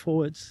 3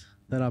 forwards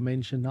that I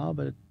mentioned now,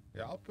 but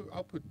Yeah,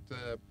 I'll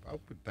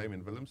put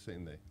Damien Willemse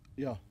in there.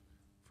 Yeah.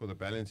 For the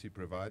balance he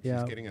provides. Yeah.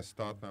 He's getting a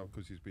start now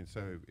because he's been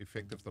so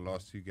effective the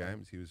last 2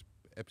 games. He was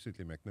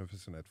absolutely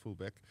magnificent at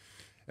fullback.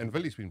 And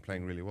Villiers been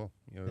playing really well.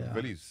 You know, Yeah.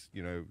 Villiers,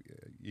 you know,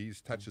 his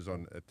touches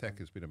on attack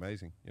has been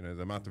amazing. You know,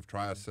 the amount of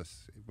try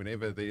assists,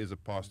 whenever there is a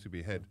pass to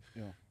be had,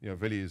 Yeah. you know,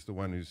 Villiers is the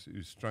one who's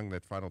strung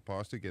that final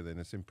pass together, and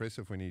it's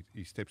impressive when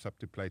he steps up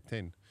to play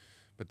 10.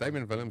 But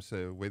Damien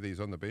Willemse, whether he's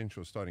on the bench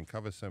or starting,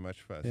 covers so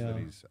much for us Yeah.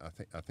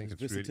 that I think His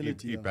it's really,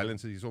 versatility, he yeah.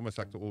 balances. He's almost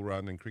like the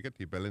all-round in cricket.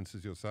 He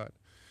balances your side.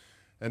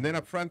 And then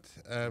up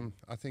front,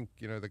 I think,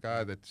 you know, the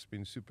guy that's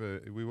been super,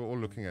 we were all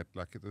looking at,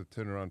 like, the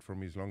turnaround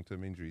from his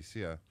long-term injury,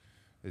 Sia,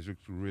 has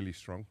looked really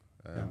strong.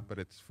 But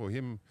it's for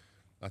him,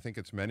 I think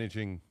it's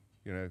managing,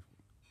 you know,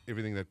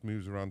 everything that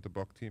moves around the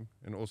BOK team.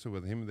 And also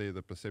with him there,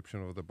 the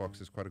perception of the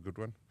box is quite a good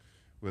one.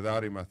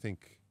 Without him, I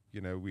think,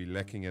 you know, we're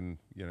lacking in,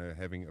 you know,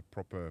 having a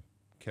proper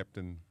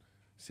captain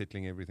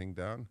settling everything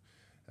down.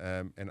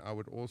 And I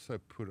would also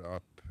put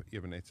up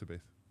Eben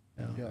Etzebeth.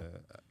 Yeah.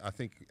 I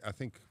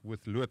think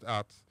with Luit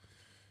out,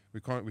 we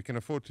can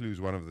afford to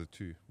lose one of the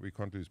two. We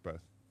can't lose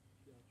both.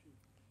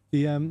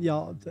 I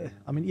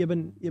mean,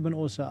 Eben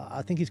also,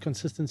 I think his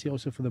consistency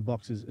also for the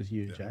box is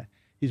huge. Yeah. Eh?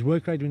 His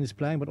work rate when he's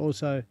playing, but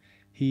also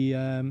he,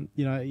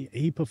 you know,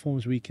 he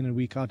performs week in and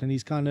week out, and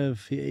he's kind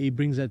of, he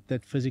brings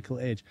that physical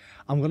edge.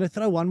 I'm going to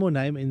throw one more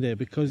name in there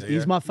because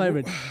he's my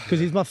favorite. Because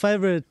he's my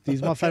favorite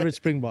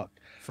Springbok.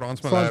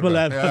 Frans Malherbe.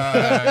 Malherbe.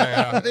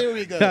 Yeah. There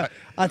we go.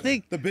 I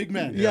think The big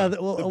man. Yeah,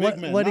 The what,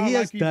 big man. what Now he I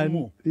has like even done.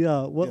 more.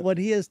 Yeah, what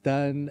he has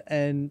done,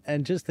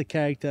 and just the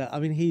character. I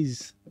mean,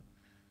 he's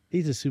a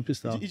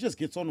superstar. He just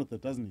gets on with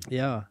it, doesn't he?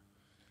 Yeah.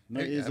 No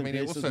I airs and mean, he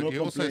graces, also, no he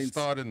also complaints.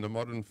 starred in The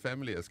Modern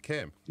Family as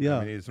Cam. Yeah.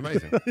 I mean, it's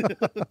amazing.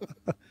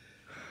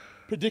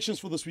 Predictions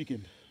for this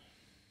weekend.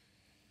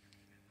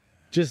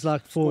 Just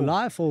like for Score.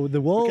 life or the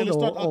world Okay, let's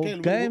start. or Okay,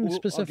 game I'll give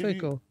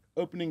specific you or.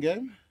 opening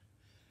game.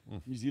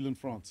 New Zealand,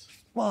 France.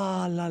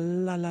 Wow, la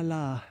la la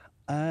la.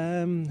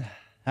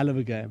 Hell of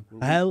a game.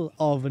 Hell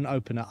of an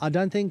opener. I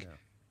don't think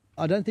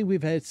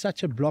we've had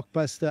such a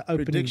blockbuster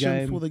opening Prediction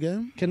game. for the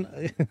game.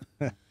 Can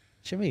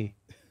Shimmy,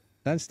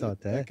 don't start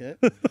there. Okay.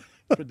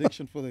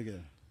 Prediction for the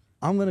game.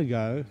 I'm gonna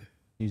go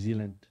New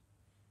Zealand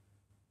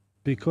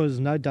because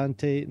no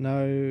Dante,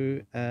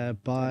 no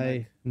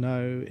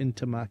no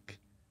Intermac.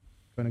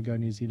 Gonna go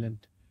New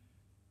Zealand.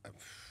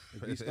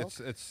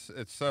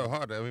 It's so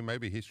hard. I mean,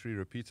 maybe history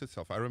repeats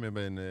itself. I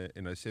remember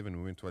in 07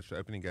 we went to watch the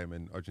opening game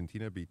and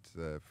Argentina beat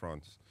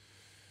France,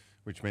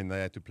 which meant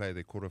they had to play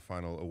their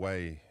quarterfinal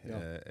away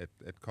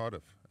at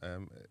Cardiff.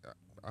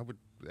 I would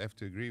have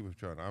to agree with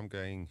John. I'm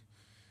going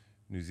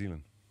New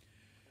Zealand.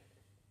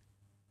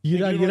 You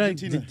England, don't.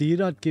 Argentina. Do you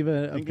not give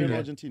a England, opinion?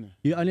 Argentina.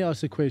 You only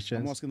ask the I'm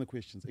questions. asking the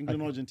questions.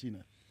 England,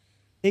 Argentina.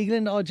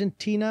 England,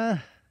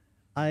 Argentina.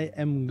 I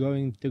am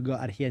going to go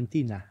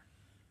Argentina.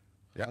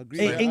 Yeah, I agree.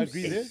 Hey, I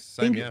agree there.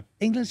 Same, yeah.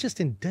 England's just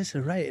in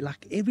disarray,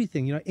 like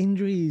everything. You know,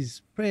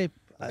 injuries, prep.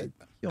 I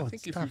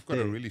think if you've got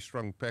a really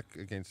strong pack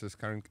against this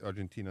current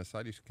Argentina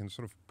side, you can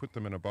sort of put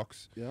them in a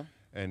box Yeah.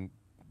 and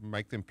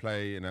make them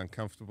play in an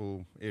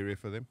uncomfortable area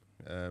for them.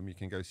 You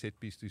can go set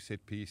piece to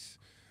set piece.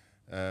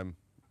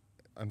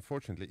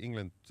 Unfortunately,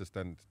 England just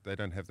don't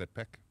have that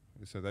pack.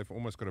 So they've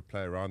almost got to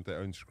play around their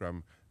own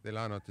scrum. Their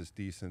line-out is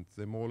decent.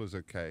 Their maul is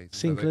okay.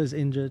 Sinclair's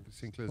injured.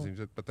 Sinclair's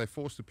injured, but they're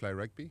forced to play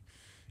rugby.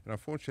 And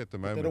unfortunately, at the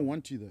They moment, don't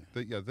want to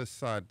though. this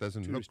side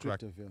doesn't Too look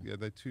like. restrictive, yeah.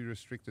 They're too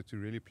restricted to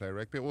really play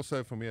rugby.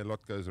 Also, for me, a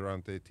lot goes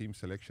around their team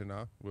selection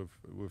now with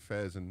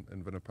Faz and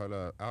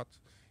Vunipola out.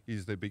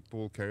 He's the big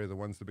ball carrier, the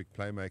one's the big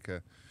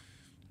playmaker.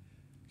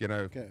 You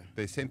know,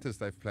 their centres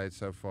they've played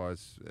so far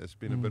has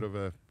been a bit of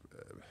a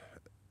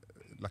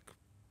like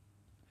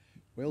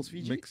Wales,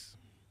 Fiji. mix.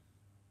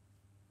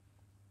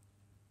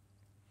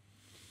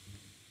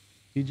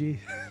 Fiji.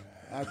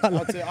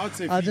 I'd say I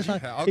Fiji. just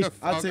like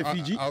I'd say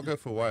Fiji. I'll go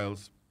for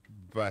Wales,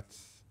 but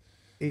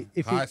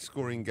if high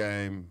scoring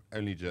game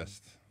only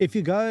just. if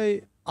you go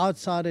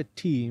outside a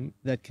team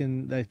that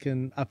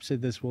can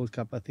upset this World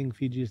Cup, I think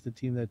Fiji is the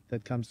team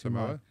that comes to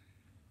Samoa? mind.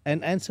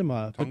 and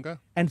Samoa. Tonga.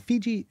 And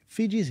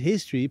Fiji's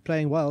history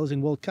playing Wales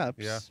in World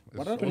Cups. Yeah, It's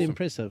it's pretty awesome.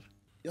 impressive.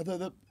 Yeah,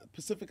 the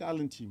Pacific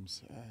Island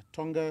teams,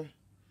 Tonga,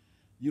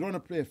 you don't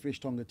want to play a fresh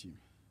Tonga team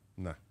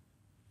No.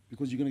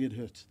 because you're going to get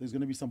hurt. There's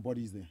going to be some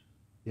bodies there.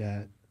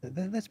 Yeah,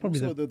 that's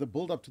probably Also, the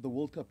build up to the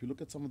World Cup, you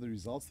look at some of the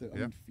results there. I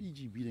Yeah. mean,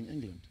 Fiji beating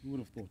England. Who would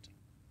have thought?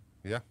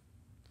 Yeah.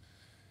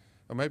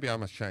 Or maybe I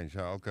must change.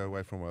 I'll go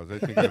away from Wales.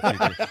 Let me go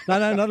Fiji.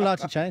 no, not allowed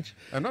to change.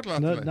 I'm not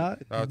allowed No, to. no,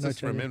 I no just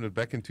changing. remembered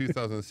back in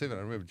 2007.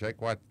 I remember Jake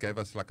White gave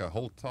us like a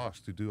whole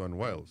task to do on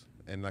Wales,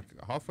 and like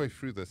halfway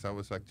through this, I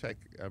was like, Jake,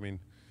 I mean,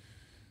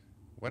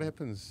 what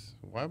happens?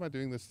 Why am I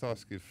doing this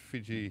task if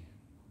Fiji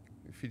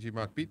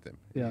might beat them?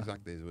 Yeah. He's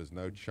like, there was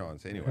no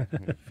chance. Anyway,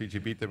 Fiji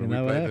beat them, You and we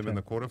know what played them in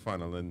the happened.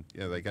 quarterfinal, and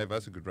yeah, they gave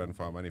us a good run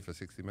for our money for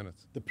 60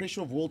 minutes. The pressure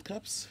of World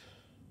Cups,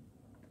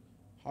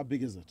 how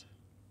big is it?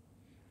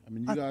 I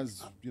mean, you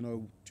guys,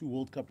 2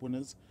 World Cup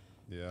winners.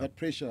 Yeah. That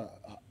pressure,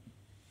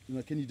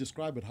 can you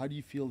describe it? How do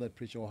you feel that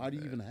pressure, or how do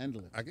you even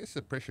handle it? I guess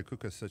the pressure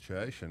cooker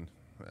situation.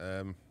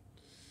 And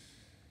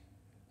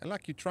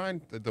like you try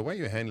and the way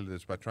you handle it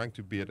is by trying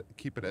to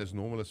keep it as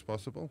normal as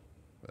possible.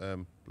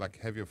 Like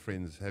have your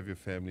friends, have your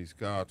families,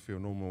 go out for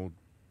your normal,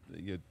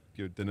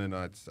 your dinner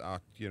nights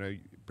out.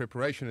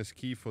 Preparation is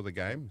key for the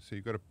game. So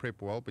you've got to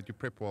prep well, but you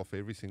prep well for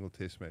every single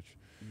test match.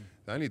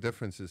 The only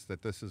difference is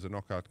that this is a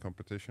knockout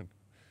competition.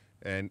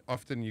 And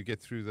often you get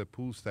through the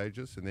pool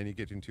stages and then you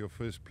get into your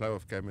first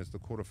playoff game as the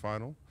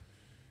quarterfinal.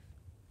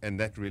 And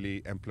that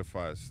really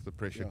amplifies the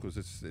pressure because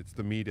it's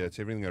the media, it's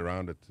everything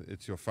around it.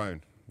 It's your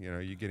phone.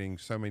 You're getting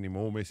so many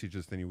more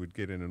messages than you would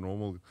get in a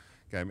normal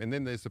game. And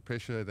then there's the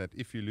pressure that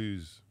if you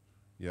lose,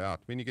 you're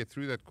out. When you get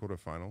through that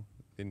quarterfinal,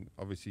 then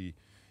obviously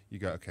you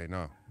go, okay,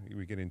 now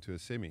we get into a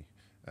semi.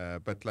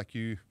 But like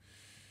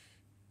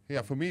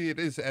for me it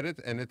is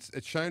added, and it's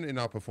shown in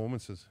our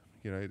performances.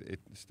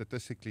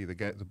 Statistically,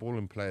 the ball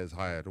in play is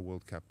higher at a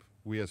World Cup.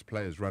 We as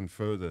players run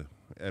further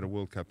at a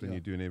World Cup than you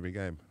do in every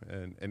game,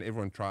 and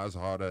everyone tries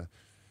harder.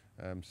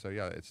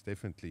 It's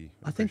definitely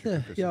a I think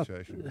pressure cooker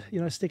situation.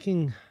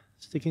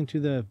 sticking to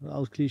the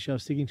old cliche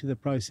of sticking to the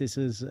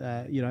processes,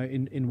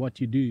 in what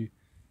you do.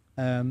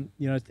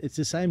 It's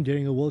the same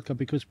during a World Cup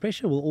because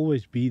pressure will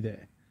always be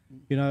there.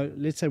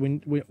 Let's say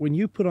when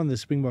you put on the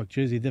Springbok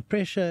jersey, the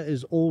pressure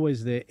is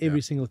always there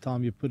every single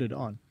time you put it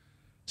on.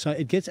 So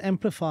it gets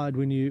amplified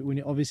when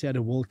you obviously at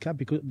a World Cup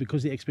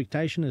because the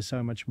expectation is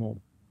so much more.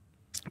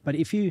 But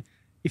if you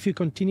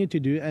continue to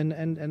do and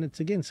it's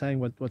again saying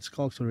what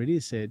Schalk's already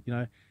said,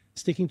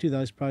 sticking to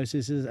those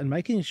processes and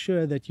making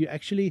sure that you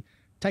actually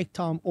take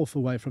time off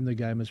away from the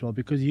game as well,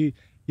 because you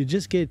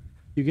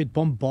get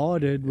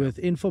bombarded with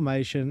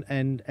information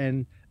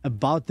and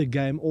about the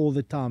game all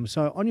the time.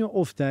 So on your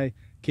off day,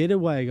 get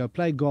away, go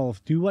play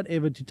golf, do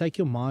whatever to take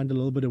your mind a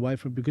little bit away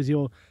from, because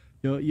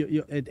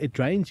it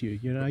drains you.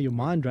 Your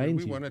mind drains When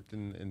we you. won it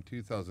in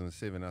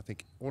 2007, I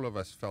think all of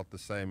us felt the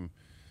same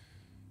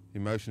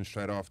emotion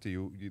straight after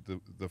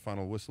the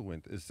final whistle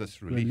went. Is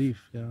this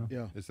relief?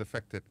 Yeah. Is the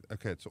fact that,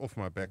 okay, it's off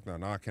my back now.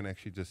 Now I can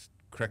actually just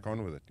crack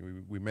on with it.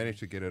 We managed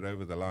to get it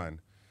over the line.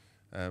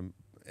 And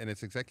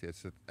it's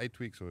 8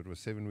 weeks, or it was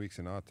 7 weeks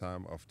in our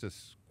time of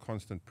just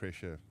constant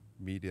pressure,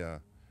 media,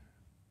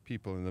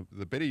 people. And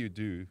the better you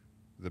do,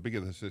 the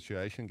bigger the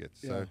situation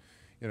gets. Yeah.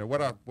 So,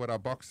 what our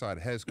box side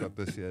has got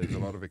this year is a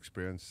lot of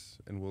experience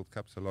in World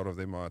Cups. A lot of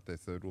them are at their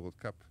 3rd World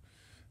Cup.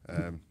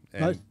 And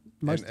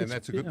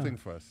that's a good thing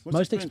for us.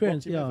 Most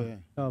experience, box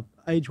team ever?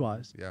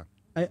 age-wise. Yeah.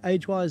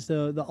 Age-wise,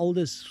 the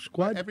oldest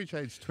squad. Average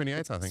age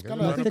 28, I think.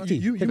 Scala, isn't I it? think 30,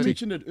 you 30.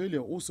 mentioned it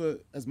earlier. Also,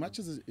 as much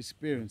as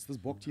experience, this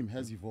BOK team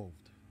has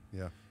evolved.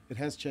 Yeah. It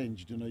has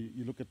changed.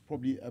 You look at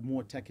probably a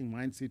more attacking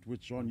mindset,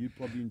 which John you'd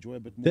probably enjoy a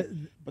bit more.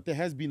 But there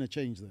has been a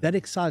change there. That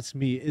excites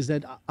me is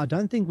that I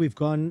don't think we've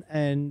gone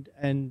and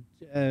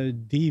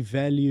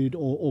devalued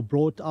or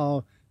brought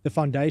the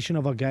foundation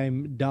of our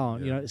game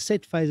down. Yeah.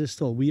 Set phases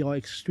still. We are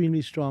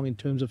extremely strong in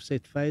terms of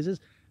set phases.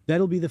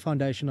 That'll be the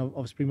foundation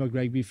of Springbok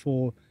Rugby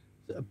for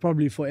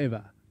probably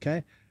forever.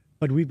 Okay,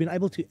 but we've been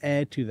able to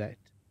add to that.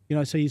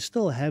 So you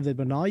still have that,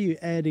 but now you're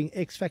adding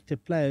X factor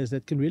players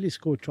that can really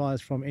score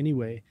tries from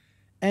anywhere.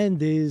 And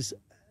there's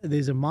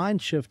a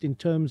mind shift in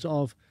terms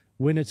of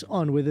when it's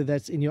on, whether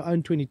that's in your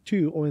own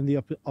 22 or in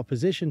the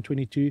opposition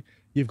 22,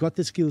 you've got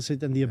the skill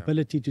set and the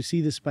ability to see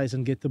the space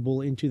and get the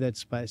ball into that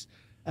space.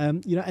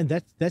 And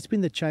that's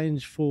been the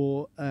change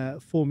for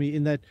me,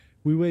 in that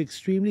we were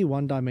extremely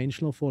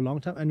one-dimensional for a long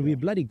time, and we're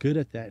bloody good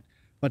at that.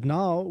 But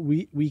now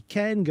we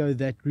can go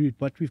that route,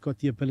 but we've got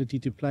the ability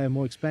to play a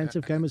more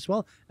expansive game as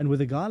well. And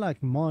with a guy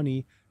like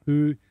Mani,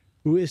 who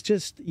is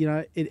just,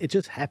 it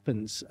just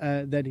happens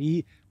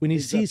that when he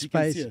sees You can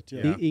space, see it,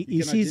 yeah. he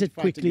You can sees it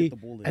identify to get quickly, the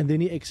ball there. and then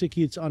he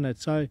executes on it.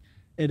 So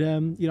it,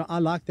 I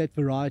like that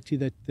variety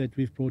that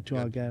we've brought to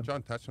our game.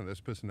 John touched on this,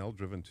 personnel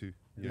driven too.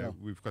 Yeah.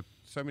 We've got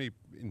so many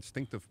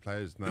instinctive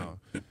players now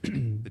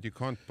that you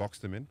can't box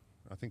them in.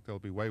 I think they'll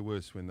be way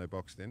worse when they're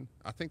boxed in.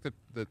 I think that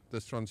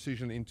this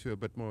transition into a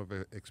bit more of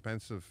an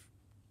expansive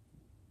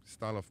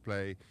style of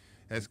play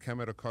has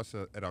come at a cost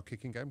at our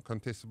kicking game,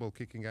 contestable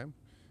kicking game.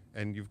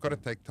 And you've got to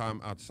take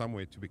time out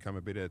somewhere to become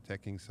a better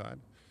attacking side.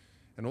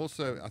 And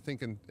also, I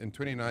think in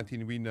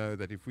 2019, we know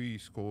that if we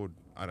scored,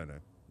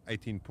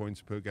 18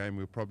 points per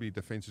game,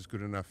 defense is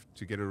good enough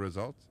to get a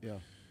result. Yeah.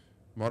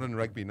 Modern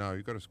rugby now,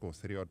 you've got to score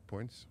 30-odd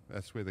points.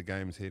 That's where the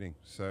game's heading.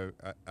 So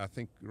I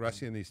think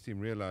Rassie and his team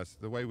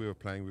realized the way we were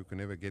playing, we could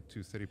never get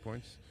to 30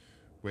 points.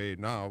 Where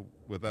now,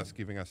 with us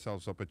giving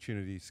ourselves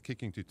opportunities,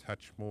 kicking to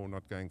touch more,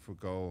 not going for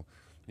goal,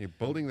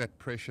 building that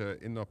pressure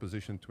in the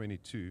opposition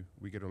 22,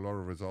 we get a lot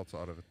of results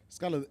out of it.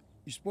 Scala,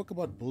 you spoke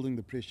about building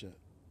the pressure.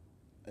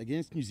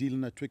 Against New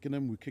Zealand at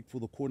Twickenham, we kicked for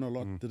the corner a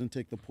lot, didn't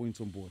take the points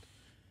on board.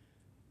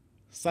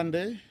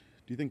 Sunday, do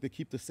you think they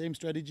keep the same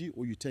strategy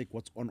or you take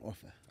what's on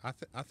offer?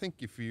 I think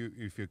if you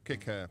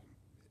kick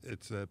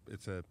it's a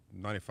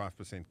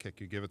 95% kick,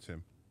 you give it to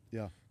him.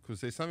 Yeah.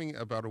 Because there's something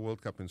about a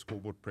World Cup and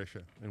scoreboard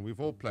pressure. And we've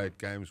all played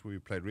games where we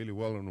played really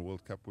well in a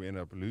World Cup, we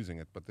ended up losing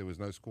it, but there was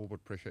no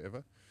scoreboard pressure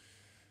ever.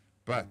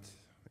 But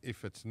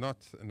if it's not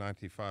a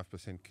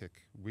 95% kick,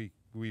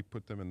 we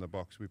put them in the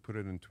box. We put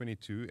it in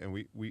 22 and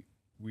we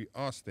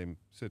ask them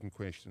certain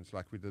questions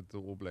like we did the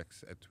All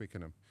Blacks at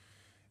Twickenham.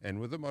 And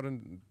with the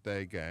modern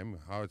day game,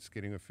 how it's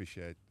getting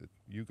officiated,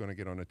 you're going to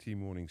get on a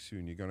team warning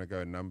soon. You're going to go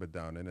a number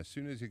down. And as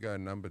soon as you go a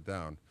number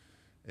down,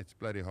 it's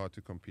bloody hard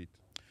to compete.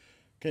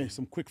 Okay,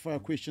 some quick fire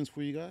questions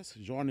for you guys.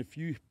 Jean, if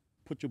you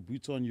put your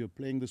boots on, you're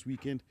playing this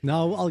weekend.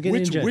 No, I'll get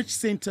injured. Which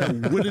centre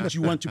wouldn't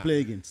you want to play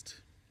against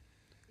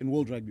in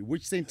World Rugby?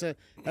 Which centre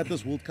at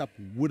this World Cup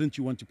wouldn't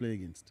you want to play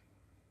against?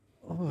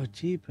 Oh,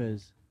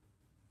 jeepers.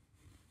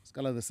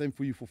 Scala, the same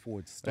for you for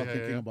forwards. Start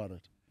thinking about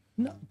it.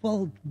 No,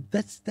 well,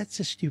 that's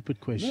a stupid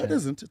question. No, it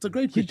isn't. It's a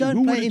great You question.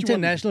 don't play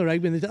international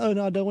rugby and they say, oh,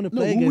 no, I don't want to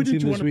play who against wouldn't him you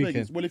this want to play weekend.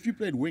 against? Well, if you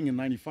played wing in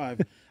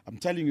 95, I'm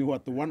telling you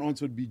what, the one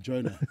answer would be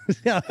Jonah.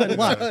 Yeah,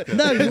 what?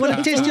 No, you want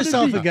to test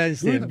yourself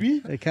against him. Would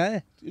be.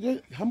 Okay? You know,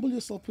 humble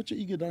yourself, put your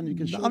ego down. You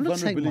can show I'm not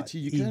saying my vulnerability.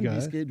 You can't ego.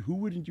 be scared. Who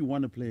wouldn't you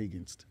want to play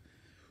against?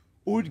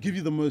 Who would give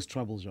you the most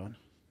trouble, John?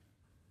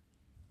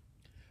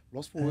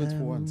 Lost for words for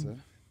once, eh?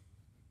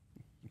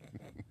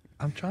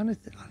 I'm trying to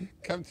think.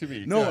 Come to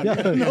me. No, Go.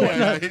 No,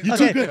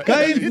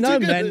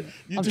 man.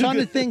 I'm trying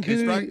to think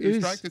He's trying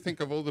who's... to think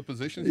of all the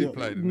positions he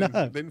played and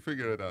No. then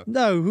figure it out.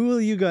 No, who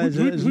will you guys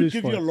Who'd lose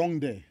give for? you a long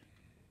day?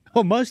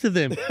 Oh, most of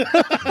them.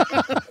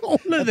 All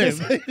of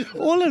them.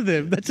 All of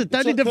them. That's a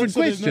totally different So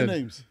there's question. no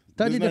names.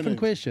 Totally There's no different names.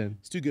 question.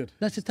 It's too good.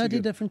 That's a It's too totally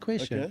good. different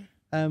question.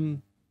 Okay.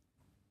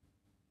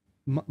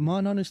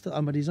 Marnon is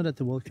still, but he's not at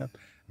the World Cup.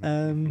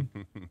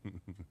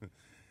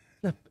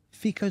 Look,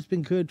 Fico's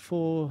been good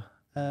for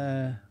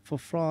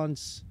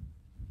France.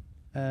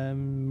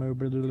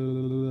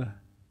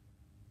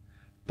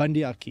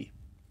 Bandiaki.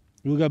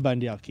 We'll go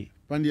Bandiaki.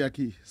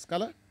 Bandiaki.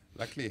 Scala?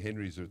 Luckily,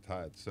 Henry's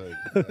retired. So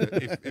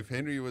if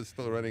Henry was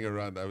still running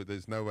around,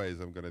 there's no ways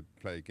I'm going to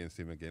play against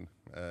him again.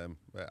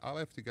 But I'll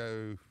have to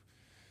go.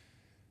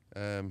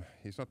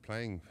 He's not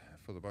playing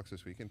for the Boks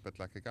this weekend, but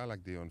like a guy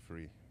like Dion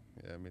Free,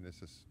 I mean, it's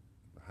just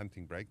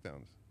hunting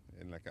breakdowns.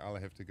 And like I'll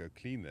have to go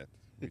clean that,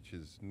 which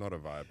is not a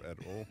vibe at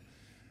all.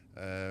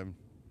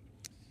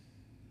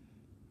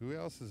 Who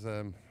else is...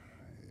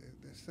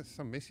 there's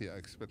some messy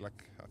oaks, but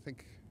like I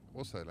think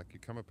also like you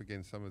come up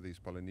against some of these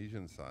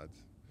Polynesian sides.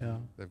 Yeah.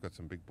 They've got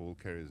some big ball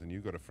carriers, and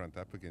you've got to front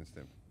up against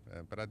them.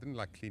 But I didn't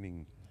like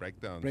cleaning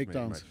breakdowns.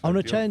 Breakdowns. I'm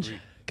gonna Deal change. free.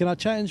 Can I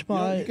change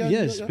my you can,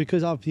 yes? yeah.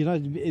 Because I've now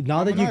I'm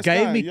that a you nice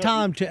gave guy. me You're-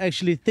 time to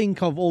actually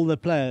think of all the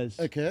players.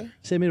 Okay.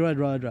 Semi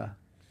Radradra,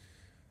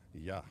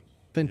 Yeah.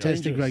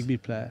 fantastic Dangerous. rugby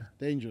player,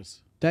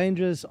 Dangerous.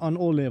 dangerous on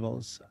all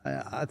levels.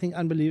 I think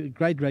unbelievable,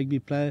 great rugby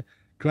player,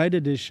 great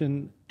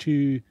addition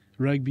to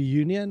rugby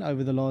union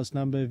over the last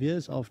number of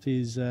years after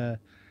his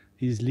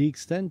league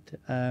stint,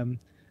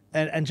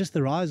 and just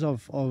the rise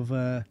of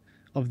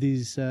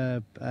these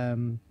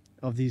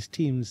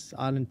teams,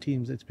 island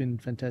teams. It's been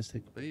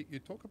fantastic. But you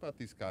talk about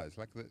these guys,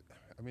 like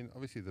I mean,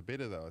 obviously the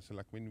better though. So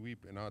like when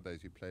in our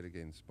days, you played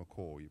against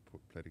McCaw, you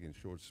played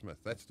against George Smith.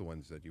 That's the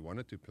ones that you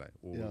wanted to play.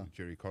 Or Yeah.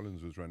 Jerry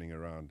Collins was running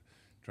around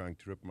trying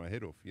to rip my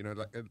head off. You know,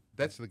 like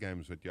that's the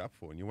games that you're up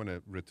for, and you want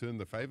to return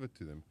the favor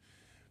to them.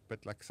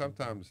 But like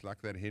sometimes,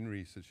 like that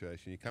Henry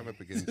situation, you come up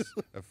against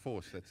a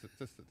force that's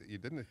just you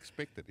didn't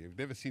expect it. You've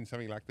never seen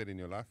something like that in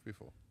your life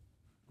before.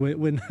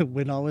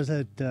 When I was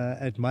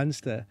at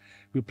Munster,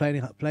 we were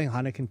playing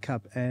Heineken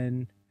Cup,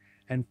 and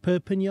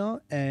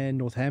Perpignan and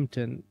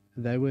Northampton,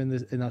 they were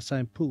in our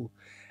same pool,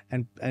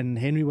 and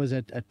Henry was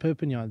at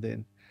Perpignan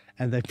then,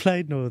 and they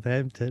played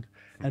Northampton.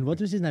 And what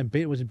was his name?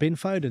 Was it Ben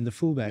Foden, the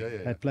fullback,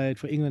 that played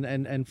for England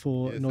and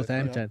for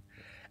Northampton,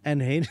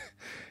 and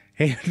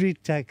Henry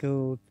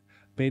tackled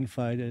Ben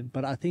Foden,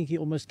 but I think he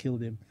almost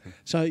killed him.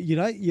 So you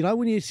know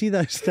when you see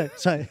those stats,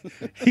 so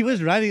he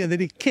was running and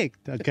then he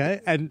kicked, okay,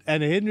 and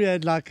Henry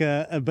had like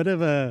a bit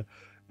of a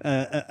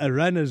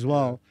run as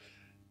well.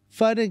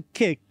 Foden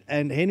kicked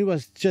and Henry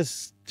was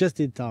just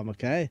in time,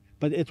 okay,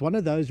 but it's one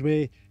of those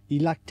where he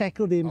like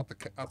tackled him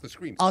Out the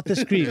screen. out the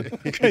screen.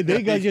 Okay,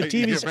 there goes your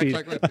TV Yeah, back screen.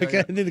 like that, Okay,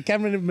 yeah. and then the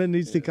cameraman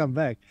needs to come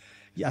back.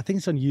 I think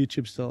it's on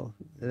YouTube still.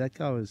 That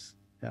guy was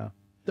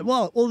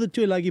Well, all the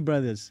two Tuilagi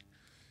brothers.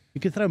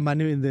 You can throw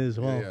Manu in there as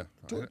well. Yeah.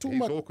 Talking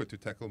He's about- awkward to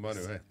tackle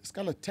Manu, eh?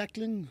 Scarlett,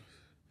 tackling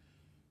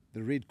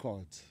the red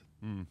cards.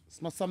 Hmm.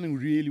 It's not something we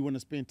really want to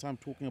spend time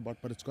talking about,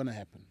 but it's going to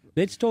happen.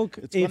 Let's talk.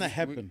 It's going to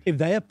happen. If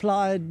they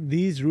applied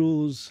these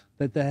rules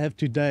that they have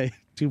today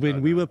to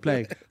when we were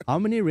playing, how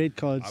many red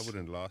cards? I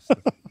wouldn't last.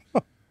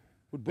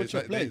 Would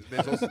Butcher play?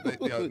 There's also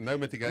no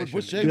mitigation. Would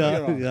Butcher Yeah,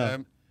 be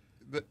around?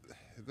 yeah.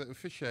 The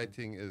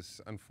officiating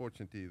is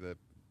unfortunately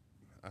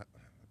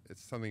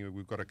it's something that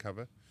we've got to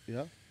cover,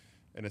 Yeah.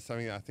 and it's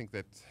something I think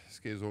that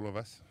scares all of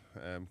us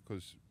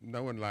because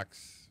no one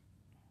likes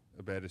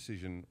a bad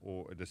decision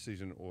or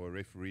a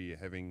referee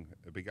having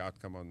a big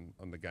outcome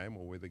on the game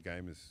or where the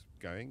game is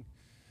going.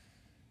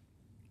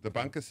 The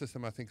bunker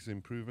system, I think, is an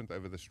improvement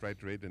over the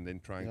straight red and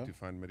then trying to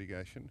find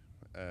mitigation.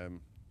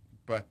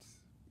 But,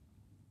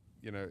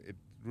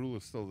 rule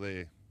is still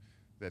there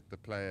that the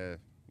player,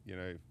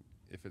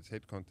 if it's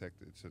head contact,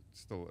 it's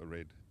still a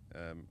red.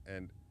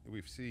 And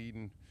we've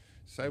seen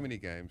so many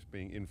games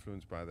being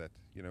influenced by that.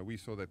 We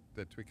saw that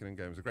Twickenham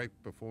game was a great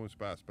performance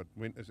by us, but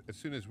as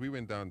soon as we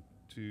went down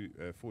to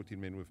 14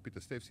 men with Peter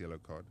Steff's yellow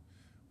card,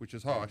 which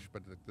is harsh,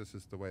 but this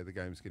is the way the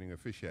game's getting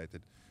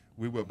officiated,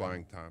 we were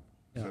buying time.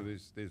 Yeah. So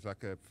there's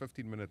like a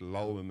 15-minute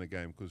lull in the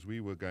game because we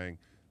were going,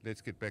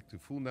 let's get back to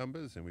full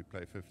numbers, and we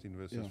play 15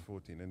 versus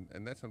 14.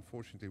 And that's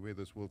unfortunately where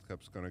this World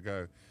Cup's going to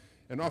go.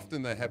 And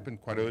often they happen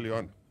quite early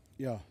on.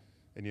 Yeah.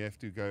 And you have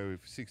to go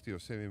 60 or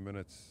 70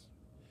 minutes,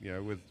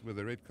 with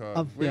a red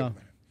card. Yeah.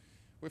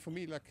 Where for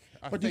me, like,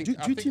 I But think, do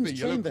I think teams the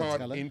yellow train that,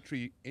 card Scala?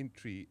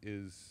 entry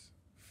is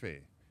fair.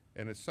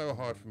 And it's so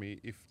hard for me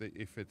if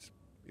it's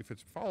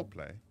foul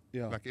play.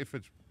 Yeah. Like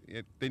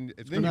then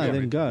it's Then going No, to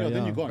then be go. Yeah, Yeah.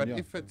 then you're gone. but Yeah.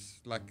 if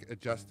it's like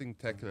adjusting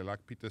tackler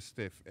like Peter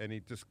Steff and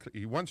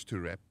he wants to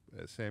wrap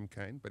Sam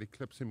Cane, but he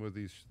clips him with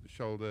his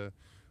shoulder,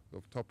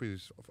 of top of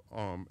his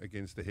arm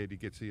against the head, he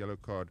gets a yellow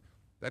card.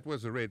 That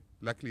was a red.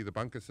 Luckily, the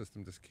bunker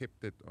system just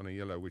kept it on a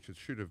yellow, which it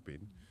should have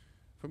been.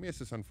 For me, it's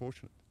just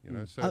unfortunate,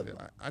 So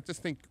I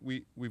just think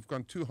we've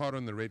gone too hard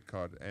on the red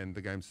card, and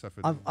the game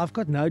suffered. I've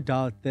got no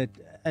doubt that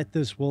at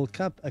this World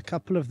Cup, a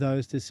couple of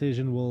those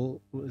decisions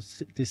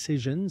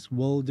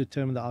will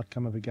determine the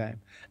outcome of a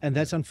game, and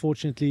that's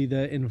unfortunately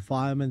the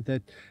environment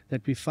that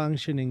we're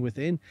functioning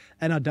within.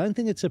 And I don't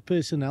think it's a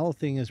personnel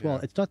thing as well.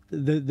 Yeah. It's not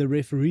the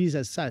referees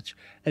as such.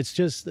 It's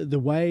just the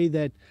way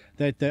that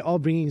they are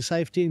bringing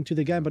safety into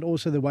the game, but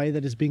also the way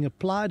that it's being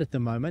applied at the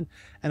moment.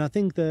 And I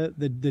think the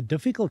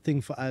difficult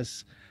thing for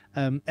us,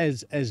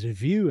 as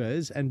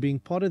viewers and being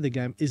part of the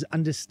game, is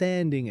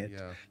understanding it.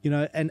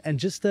 Yeah. And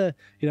just where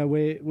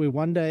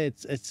one day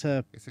it's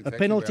a exactly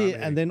penalty where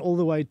I'm and then all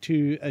the way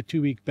to a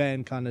 2-week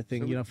ban kind of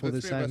thing. So For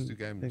the three of us same do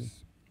games thing.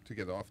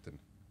 together often,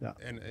 Yeah.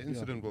 and an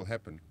incident will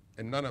happen,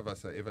 and none of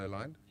us are ever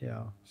aligned.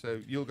 Yeah, So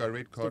you'll go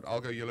red card,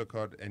 I'll go yellow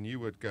card, and you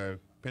would go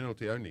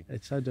penalty only.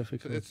 it's so So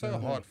difficult. it's so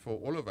hard for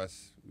all of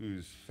us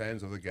who's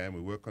fans of the game,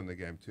 who work on the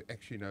game, to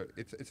actually know.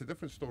 It's a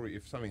different story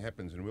if something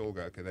happens and we all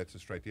go, okay, that's a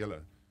straight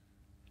yellow.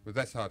 But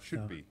that's how it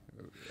should be.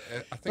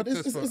 I think But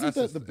this for us isn't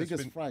is- the it's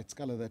biggest been- fright,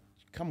 Scala, that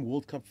come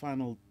World Cup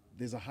final,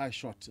 there's a high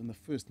shot in the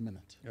first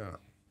minute? Yeah.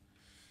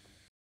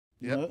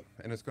 You Yeah, know?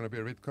 and it's going to be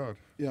a red card.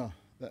 Yeah,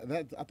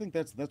 that I think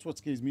that's what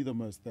scares me the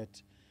most.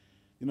 That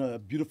a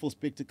beautiful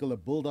spectacle, a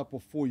build up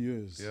of 4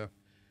 years, Yeah.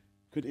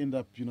 could end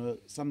up,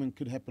 something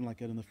could happen like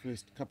that in the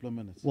first couple of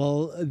minutes.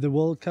 Well, the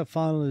World Cup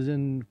final is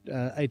in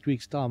 8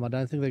 weeks' time. I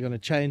don't think they're going to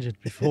change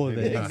it before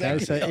then. Okay?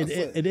 Exactly.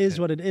 So it is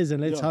what it is, and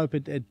let's Yeah. hope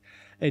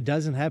it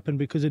doesn't happen,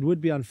 because it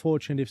would be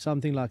unfortunate if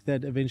something like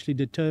that eventually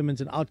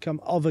determines an outcome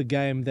of a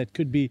game that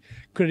could be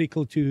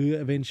critical to who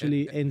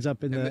eventually ends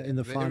up in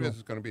the final. area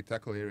is going to be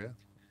tackle area.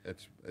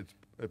 It's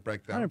a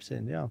breakdown,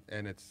 100%, yeah,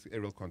 and it's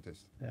aerial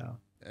contest. yeah.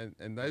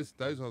 And those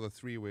are the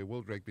three where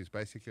World Rugby's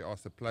basically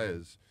asked the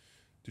players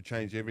to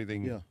change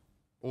everything, Yeah.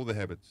 all the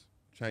habits,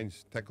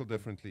 tackle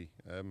differently,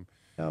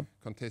 Yeah.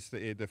 contest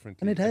the air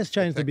differently. And it has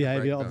changed the attack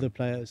behavior of breakdown. the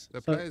players.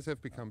 The So- players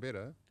have become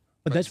better.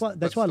 But that's why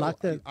I still, like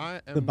the I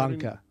am the not in-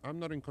 bunker. I'm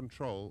not in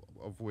control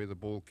of where the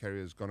ball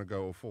carrier is going to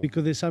go or fall.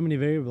 because there's so many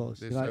variables.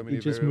 There's You know, so many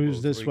it just variables,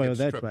 moves this he way or gets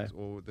that way. stripped,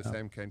 or the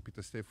Sam Cane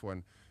Peter Steff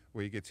one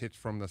where he gets hit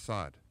from the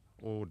side,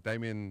 or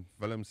Damien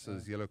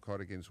Willems's yellow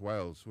card against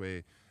Wales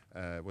where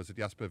was it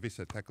Jasper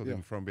Visser tackled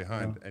him from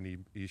behind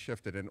and he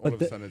shifted, and all But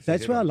of a sudden it's a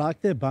that's why I head-on.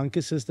 like their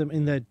bunker system,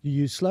 in that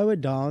you slow it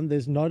down.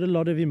 There's not a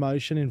lot of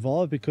emotion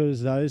involved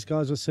because those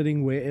guys are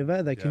sitting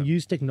wherever. They can Yeah.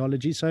 use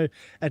technology. So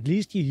at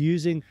least you're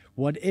using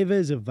whatever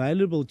is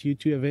available to you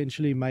to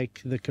eventually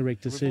make the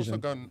correct We've also decision.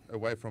 gone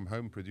away from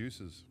home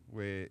producers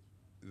where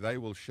they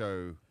will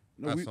show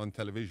us on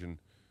television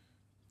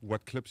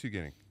what clips you're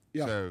getting.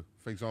 Yeah. So,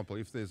 for example,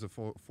 if there's a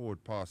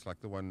forward pass like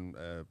the one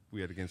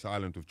we had against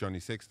Ireland with Johnny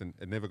Sexton,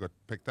 it never got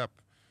picked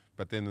up.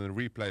 But then in the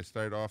replay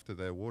straight after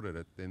they awarded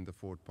it, then the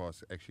forward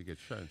pass actually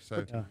gets shown.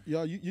 So,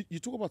 Yeah, you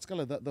talk about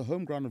Scala, the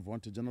home ground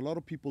advantage, and a lot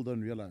of people don't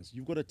realize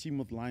you've got a team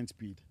with line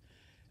speed,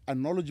 a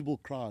knowledgeable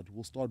crowd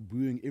will start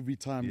booing every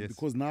time Yes.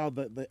 because now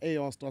the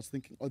AR starts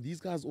thinking, are these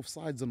guys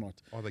offsides or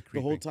not? Are they The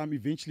creeping? whole time,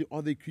 eventually,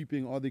 are they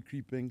creeping? Are they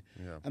creeping?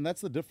 Yeah. And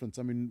that's the difference.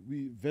 I mean,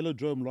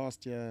 Velodrome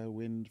last year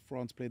when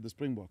France played the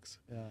Springboks.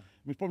 Yeah. I mean,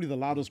 it's probably the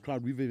loudest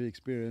crowd we've ever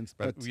experienced.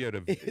 But But, we had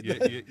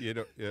you had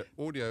a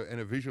audio and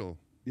a visual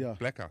yeah,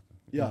 blackout.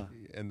 Yeah.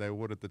 And they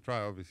awarded the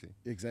try, obviously.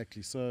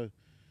 exactly. So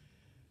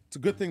it's a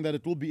good thing that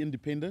it will be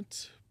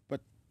independent. But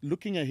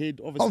looking ahead,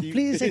 Oh, obviously.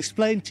 please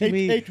explain to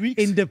me 8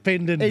 weeks.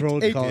 independent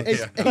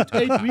broadcast.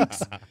 8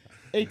 weeks.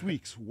 8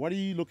 weeks. What are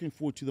you looking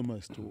forward to the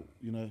most? Or,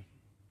 you know,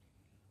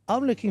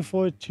 I'm looking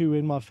forward to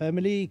when my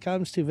family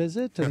comes to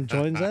visit and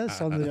joins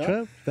us on the Yeah.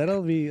 trip.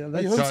 That'll be you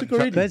that's, homesick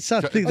already? that's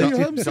something Are you that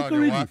you, homesick John,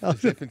 your already? wife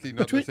is definitely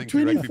not listening to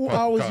Rugby 24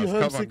 hours, Podcast. you're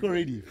Come homesick on.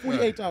 already.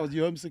 48 hours,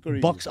 you're homesick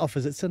already. box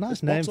office. It's a nice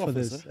It's name box for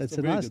office, this. huh? It's It's a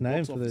a very nice good name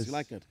box for office. this. You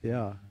like it?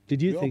 Yeah.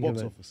 Did you You're think box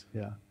of it? office.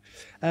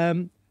 Yeah.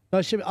 No,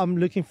 Shib, I'm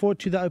looking forward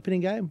to the opening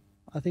game.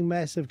 I think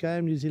massive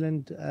game. New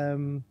Zealand,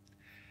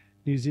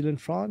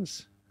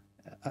 France.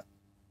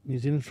 New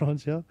Zealand,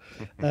 France, yeah.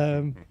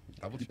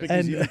 Double check. Pick New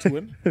And- Zealand to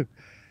win.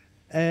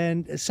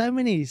 And so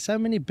many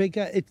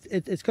bigger.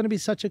 It's going to be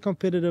such a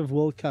competitive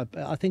World Cup.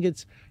 I think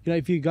it's,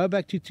 if you go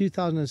back to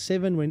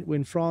 2007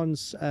 when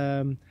France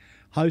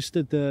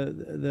hosted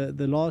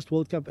the last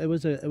World Cup, it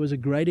was a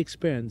great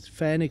experience,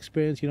 fan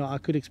experience. I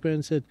could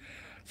experience it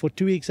for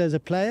 2 weeks as a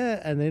player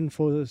and then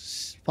for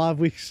 5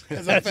 weeks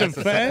as a fan.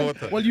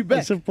 supporter. Well, you A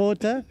bet.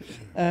 supporter.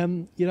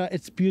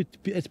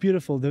 It's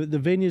beautiful. The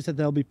venues that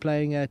they'll be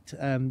playing at,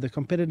 the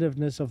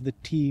competitiveness of the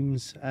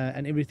teams,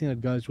 and everything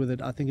that goes with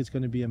it. I think it's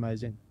going to be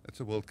amazing. It's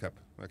a World Cup,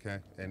 okay?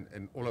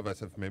 And all of us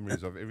have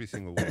memories of every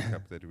single World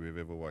Cup that we've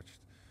ever watched.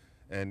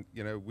 And,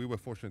 we were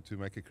fortunate to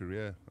make a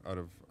career out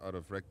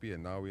of rugby,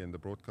 and now we're in the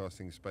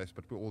broadcasting space,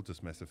 but we're all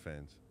just massive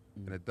fans.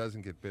 And it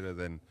doesn't get better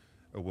than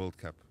a World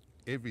Cup.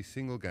 Every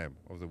single game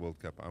of the World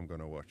Cup I'm going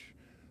to watch.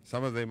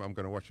 Some of them I'm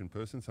going to watch in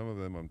person, some of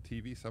them on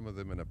TV, some of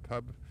them in a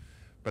pub.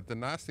 But the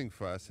nice thing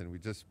for us, and we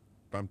just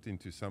bumped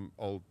into some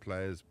old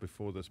players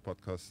before this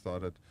podcast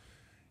started,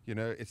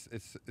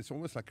 it's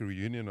almost like a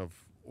reunion of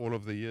all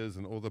of the years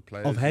and all the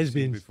players Of you've seen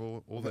has-beens.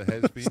 before, all the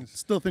has-beens.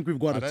 Still think we've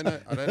got I it.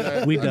 don't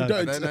know. We I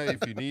don't. don't know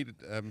if you need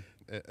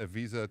a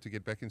visa to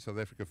get back in South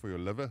Africa for your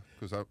liver,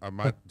 because I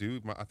might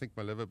do. I think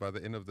my liver by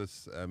the end of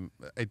this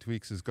 8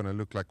 weeks is going to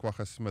look like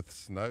Quagga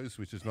Smith's nose,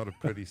 which is not a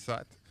pretty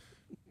sight.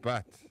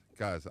 But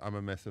guys, I'm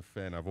a massive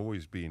fan. I've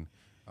always been.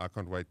 I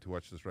can't wait to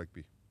watch this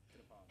rugby.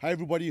 Hi,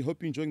 everybody.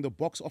 Hope you're enjoying the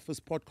Box Office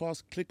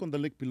Podcast. Click on the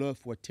link below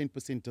for a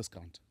 10%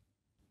 discount.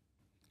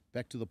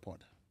 Back to the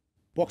pod.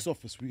 Box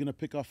Office. We're going to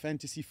pick our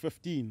Fantasy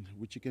 15,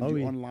 which you can do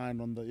we? online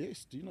on the...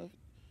 Yes, do you know?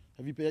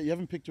 You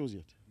haven't picked yours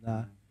yet?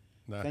 Nah.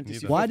 No, Fantasy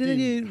neither. Why didn't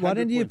 15, you? Why 100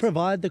 didn't you points.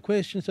 provide the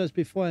questions to us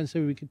beforehand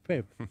so we could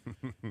prep?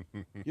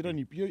 You don't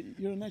need...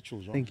 You're a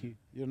natural, Jean. Thank you.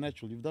 You're a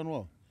natural. You've done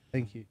well.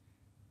 Thank you.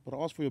 But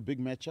I asked for your big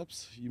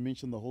matchups. You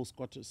mentioned the whole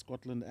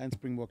Scotland and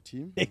Springbok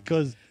team.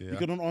 Because You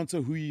couldn't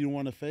answer who you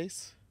want to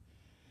face.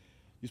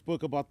 You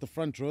spoke about the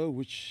front row,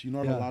 which you're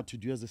not Yeah. allowed to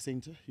do as a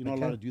centre. You're not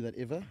Okay. allowed to do that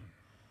ever.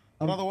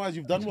 But otherwise,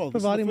 you've done well. This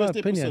is the providing my first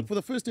opinion. episode. For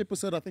the first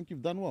episode, I think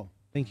you've done well.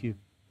 thank you.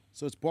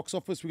 So it's Box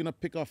Office. We're going to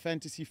pick our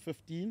Fantasy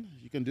 15.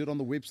 You can do it on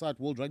the website,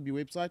 World Rugby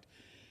website.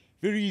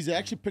 Very easy. I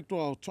actually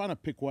trying to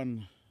pick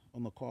one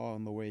on the car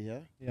on the way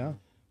here. Yeah.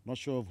 Not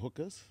sure of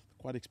hookers.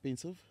 Quite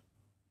expensive.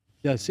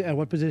 Yeah. See, and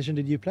what position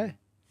did you play?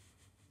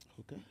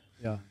 Hooker.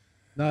 Yeah.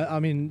 No, I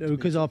mean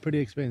because are pretty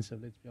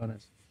expensive. Let's be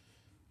honest.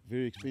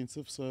 Very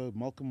expensive. So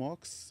Malcolm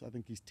Marks, I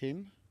think he's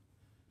 10.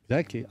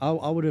 Exactly.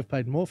 I would have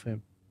paid more for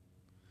him.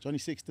 Johnny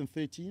Sexton,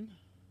 13.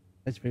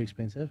 That's very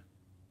expensive.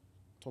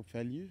 Top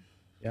value.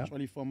 Yeah.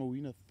 Charlie Farmer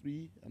Wiener,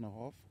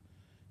 3.5.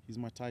 He's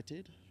my tight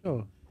head.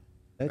 Sure.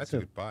 That's a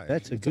good buy,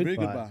 That's a It's good a very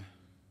buy. good buy.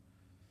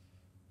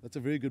 That's a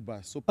very good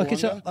buy. So Okay,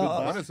 so,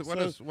 Puanga, good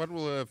buy. What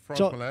will France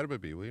So- Malherbe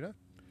be? Will you know?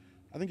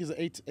 I think it's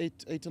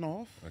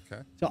 8.5.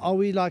 Okay. So are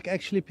we like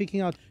actually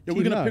picking out? Yeah,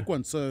 we're gonna pick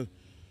one. So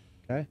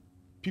Okay.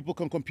 people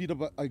can compete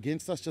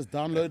against us. Just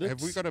download it.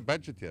 Have we got a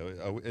budget here? Is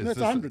No, it's this-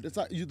 100. It's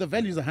the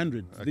value is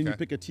 100. Then you Okay.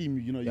 pick a team.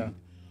 Yeah.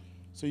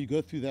 So you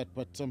go through that.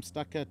 But I'm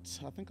stuck at.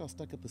 I think I'm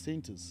stuck at the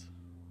centres.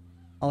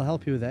 I'll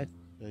help you with that.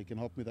 Yeah, you can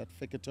help me with that.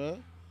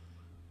 Fekito,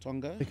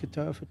 Tonga. Pick a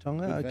toe for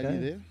Tonga. Good value Okay.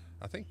 there.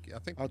 I think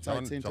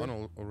Outside centre.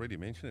 John already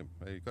mentioned him.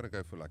 You've got to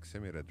go for like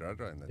Semi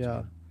Radradra in that.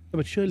 Yeah. spot.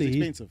 But surely It's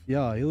he- expensive.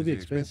 Yeah, he'll Is be he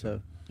expensive?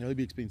 expensive. Yeah, it'll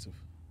be expensive.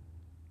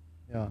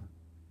 Yeah. You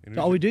So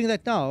know, are we doing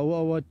that now?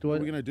 Or what? We're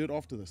gonna do it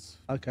after this.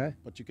 Okay.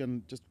 But you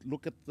can just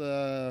look at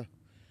the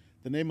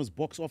name is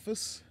Box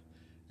Office,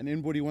 and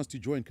anybody who wants to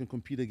join can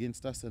compete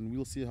against us, and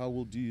we'll see how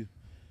we'll do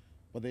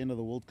by the end of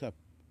the World Cup.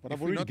 But If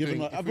I've we're already not given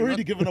doing- a- if I've we're already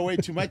not- given away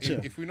too much.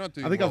 if we're not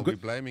doing I think well, I've we're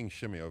got- blaming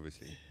Shimmy,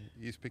 obviously.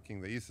 He's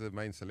picking. He's the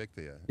main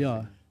selector here.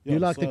 Yeah. Yeah, You're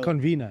like the so-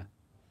 convener.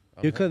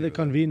 I'm You're happy the with that.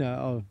 convener.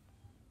 Oh,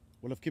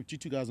 Well, I've kept you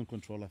two guys in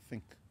control. I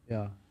think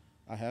yeah.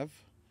 I have.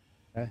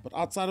 Okay. But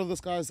outside of this,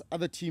 guys,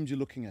 other teams you're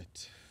looking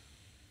at.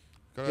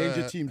 Got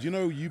Danger a- teams. You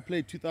know, you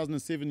played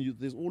 2007.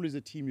 There's always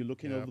a team you're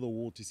looking Yeah. over the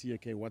wall to see.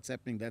 Okay, what's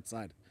happening that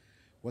side?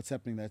 What's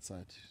happening that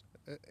side?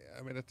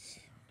 I mean, it's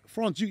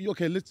France,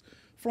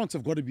 France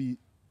have got to be.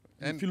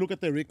 And- if you look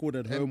at their record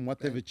at home, what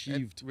they've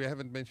achieved. And we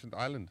haven't mentioned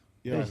Ireland.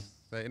 Yeah. Yes.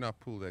 They're in our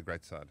pool. They're a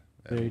great side.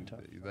 Very And tough.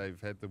 They've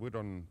had the wood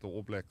on the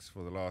All Blacks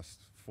for the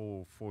last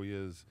four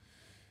years.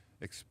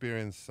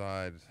 Experienced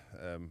side,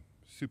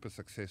 super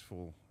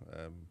successful,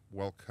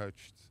 well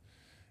coached,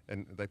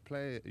 and they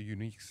play a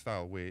unique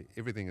style where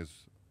everything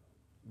is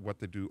what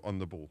they do on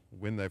the ball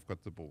when they've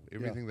got the ball.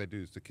 Everything they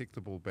do is to kick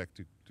the ball back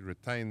to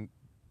retain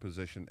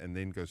possession and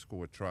then go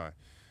score a try.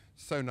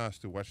 So nice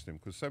to watch them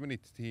because so many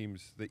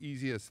teams, the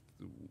easiest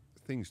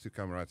things to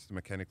come right is the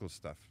mechanical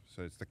stuff.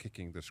 So it's the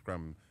kicking, the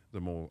scrum,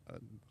 the more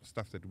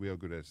stuff that we are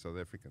good at, South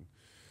African.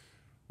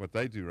 What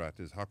they do right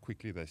is how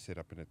quickly they set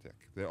up an attack,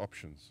 their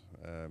options.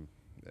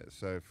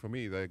 So for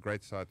me, they're a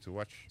great side to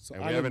watch. So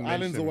And we haven't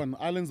Ireland's the mentioned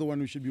one. Ireland's the one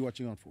we should be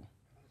watching out for.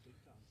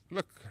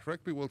 Look,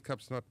 Rugby World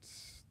Cup's not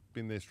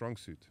been their strong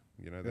suit.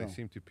 You know, they Yeah.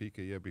 seem to peak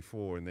a year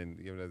before, and then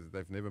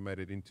they've never made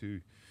it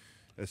into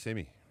a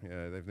semi.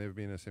 They've never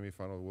been in a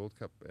semi-final of the World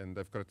Cup, and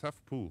they've got a tough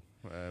pool.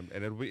 And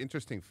it'll be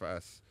interesting for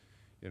us,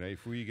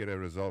 if we get a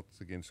result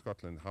against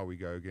Scotland, how we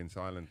go against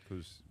Ireland,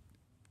 because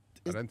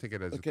I don't think it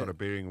has got a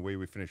bearing where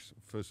we finish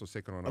first or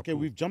second on our Okay,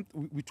 pool. we've jumped.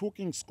 We're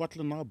talking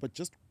Scotland now, but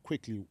just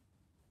quickly,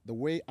 the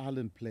way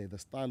Ireland play, the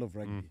style of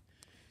rugby,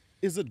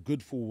 is it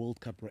good for World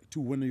Cup to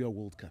win your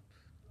World Cup?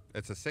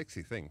 It's a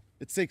sexy thing.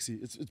 It's sexy.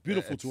 It's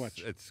beautiful to watch.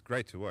 It's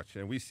great to watch,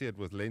 and we see it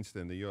with Leinster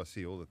in the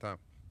URC all the time.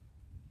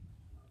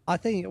 I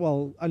think,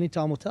 well, only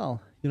time will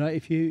tell.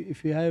 If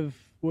you have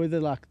weather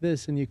like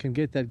this and you can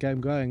get that game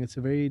going, it's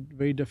a very,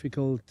 very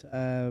difficult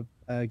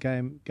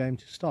game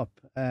to stop.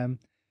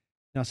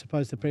 I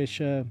suppose the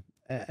pressure,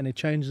 and it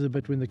changes a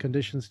bit when the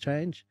conditions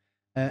change,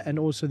 and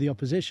also the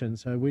opposition.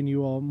 So when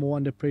you are more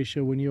under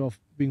pressure, when you are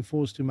being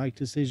forced to make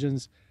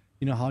decisions,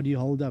 how do you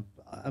hold up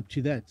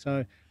to that?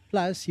 So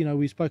plus,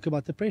 we spoke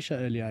about the pressure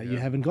earlier. You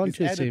haven't gone It's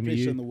to a added semi.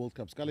 pressure in the World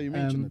Cup. Scully, you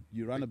mentioned it.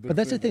 You run a bit. But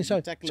that's the further, thing. you So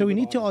tackle a we bit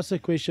need to harder. ask the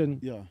question: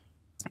 Yeah.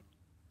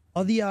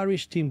 are the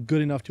Irish team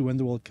good enough to win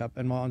the World Cup?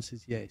 And my answer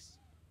is yes.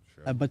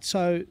 Sure. But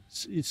so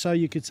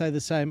you could say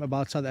the same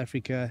about South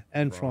Africa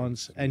and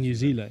France and New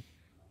Zealand.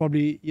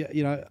 Probably,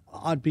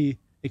 I'd be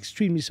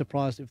extremely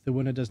surprised if the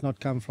winner does not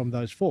come from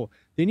those four.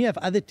 Then you have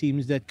other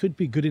teams that could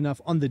be good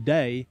enough on the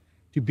day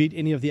to beat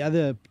any of the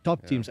other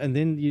top teams. And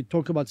then you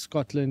talk about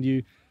Scotland,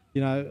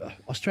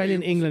 Australia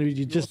and England,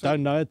 you just also-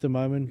 don't know at the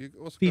moment. You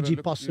also Fiji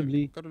gotta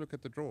possibly. You've got to look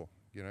at the draw.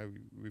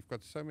 We've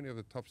got so many of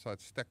the top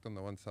sides stacked on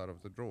the one side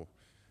of the draw.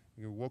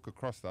 You walk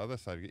across the other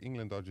side,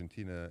 England,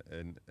 Argentina,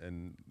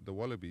 and the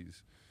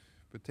Wallabies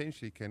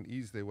potentially can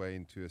ease their way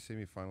into a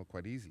semi-final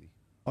quite easily.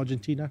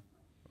 Argentina.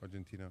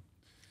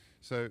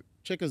 So,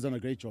 Cheika's done a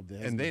great job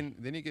there. and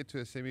hasn't then you get to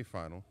a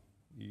semi-final.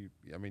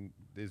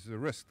 There's a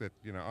risk that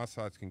our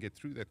sides can get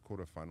through that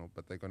quarter-final,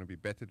 but they're going to be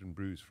battered and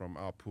bruised from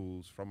our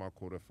pools, from our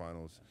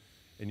quarter-finals,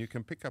 and you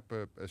can pick up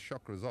a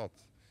shock result,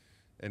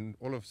 and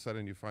all of a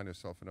sudden you find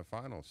yourself in a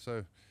final.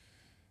 So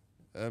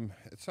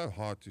it's so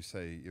hard to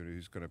say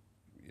who's going to.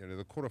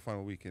 The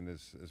quarter-final weekend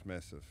is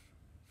massive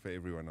for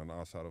everyone on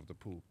our side of the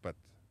pool, but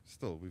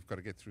still we've got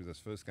to get through this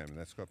first game, and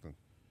that's Scotland.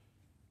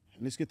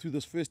 And let's get through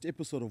this first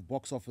episode of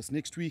Box Office.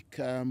 Next week,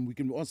 we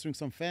can be answering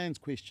some fans'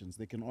 questions.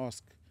 They can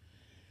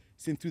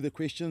send through the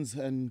questions,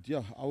 and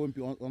I won't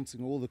be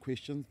answering all the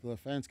questions. The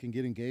fans can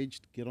get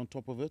engaged, get on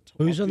top of it.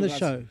 Who's on the Ask you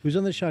show? guys- Who's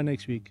on the show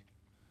next week?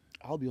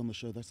 I'll be on the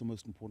show. That's the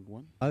most important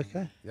one.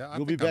 Okay. Yeah, I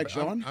You'll be think back,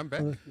 Sean? I'm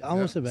back. I'm Yeah.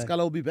 also back.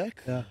 Scully will be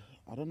back. Yeah.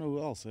 I don't know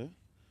who else, eh?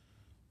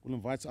 We'll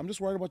invite. I'm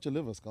just worried about your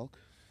liver, Skulk.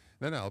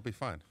 No, I'll be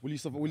fine. Will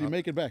you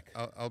make it back?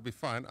 I'll be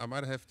fine. I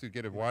might have to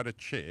get a wider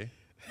chair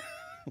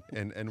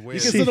and wear.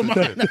 You can sit on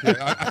mine.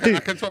 I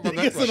can swap on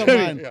You that can sit one. on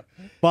mine.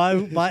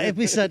 Yeah. By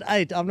episode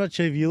 8, I'm not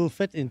sure if you'll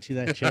fit into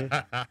that chair.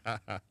 I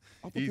thought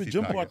we were Easy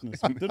gym target. partners.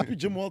 Didn't we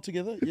gym well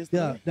together yesterday?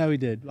 Yeah, no, we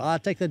did. I'll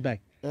take that back.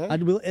 Huh?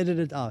 We'll edit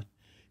it out.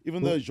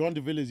 Even though Jean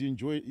de Villiers,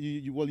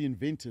 you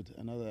invented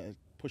another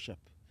push-up,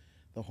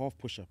 the half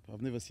push-up.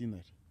 I've never seen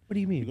that. What do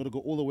you You mean? got to go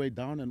all the way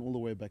down and all the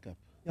way back up.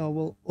 Oh,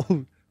 well,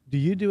 do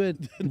you do it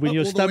Not when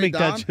your all the way stomach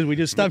down. touches? When your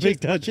My stomach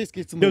chest- my touches? chest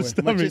gets in the your way. My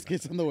stomach- chest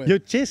gets in the way. Your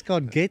chest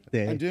can't get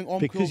there And doing arm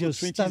because curls your at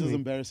 20s is stomach.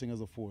 embarrassing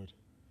as a forward,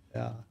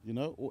 Yeah,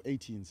 or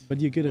 18s. but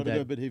you're good at Gotta go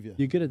that. a bit heavier.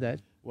 You're good at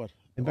that. What?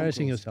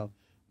 Embarrassing Arm curls. yourself.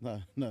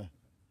 No.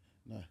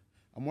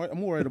 I'm more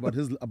worried about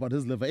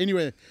his liver.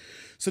 Anyway,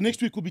 so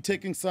next week we'll be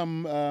taking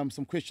some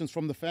questions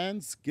from the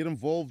fans. Get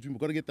involved. We've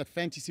got to get that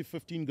Fantasy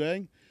 15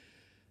 going.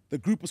 The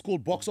group is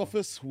called Box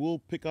Office. We'll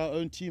pick our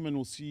own team and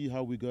we'll see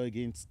how we go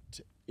against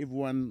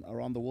everyone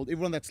around the world,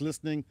 everyone that's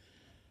listening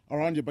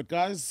around you. But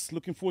guys,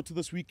 looking forward to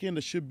this weekend.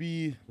 It should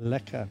be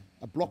Lekker.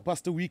 a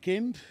blockbuster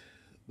weekend.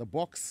 The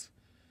Box,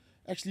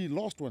 actually,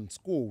 last one,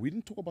 score. We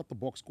didn't talk about the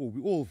Box score.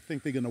 We all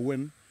think they're going to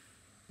win.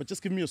 But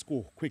just give me a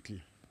score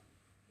quickly.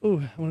 Oh,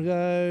 I'm going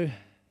to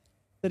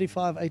go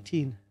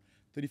 35-18.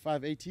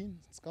 35-18,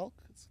 Skulk?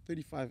 It's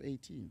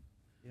 35-18.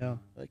 Yeah.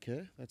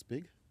 Okay, that's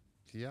big.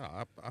 Yeah,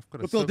 I've got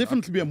a. But there'll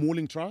definitely be a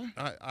mauling try.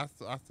 I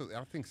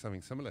think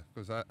something similar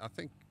because I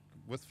think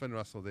with Finn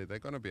Russell there, they're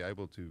going to be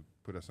able to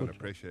put us under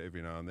pressure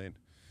every now and then.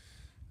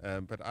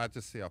 But I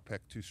just see our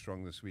pack too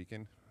strong this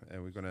weekend,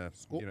 and we're gonna.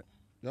 Score.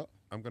 Yeah.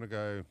 I'm gonna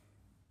go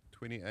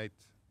 28-15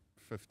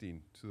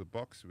 to the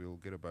box. We'll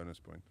get a bonus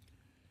point.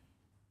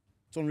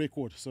 It's on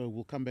record, so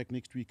we'll come back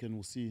next week and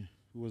we'll see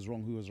who was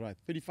wrong, who was right.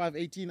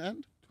 35-18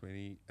 and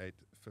 28-15.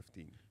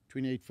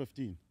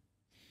 28-15.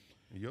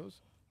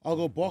 Yours? I'll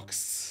go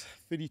box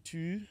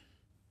 32-20.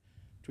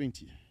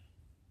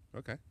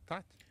 Okay,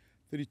 tight.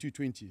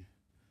 32-20.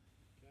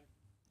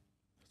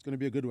 It's going to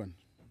be a good one.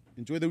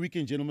 Enjoy the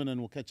weekend, gentlemen, and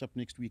we'll catch up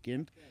next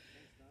weekend.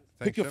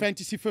 Pick your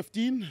fantasy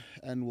 15,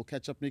 and we'll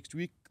catch up next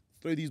week.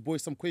 Throw these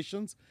boys some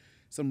questions,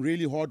 some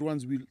really hard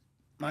ones.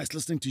 Nice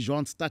listening to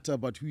Jean stutter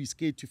about who he's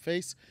scared to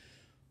face.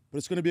 But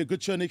it's going to be a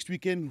good show next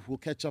weekend. We'll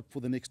catch up for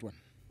the next one.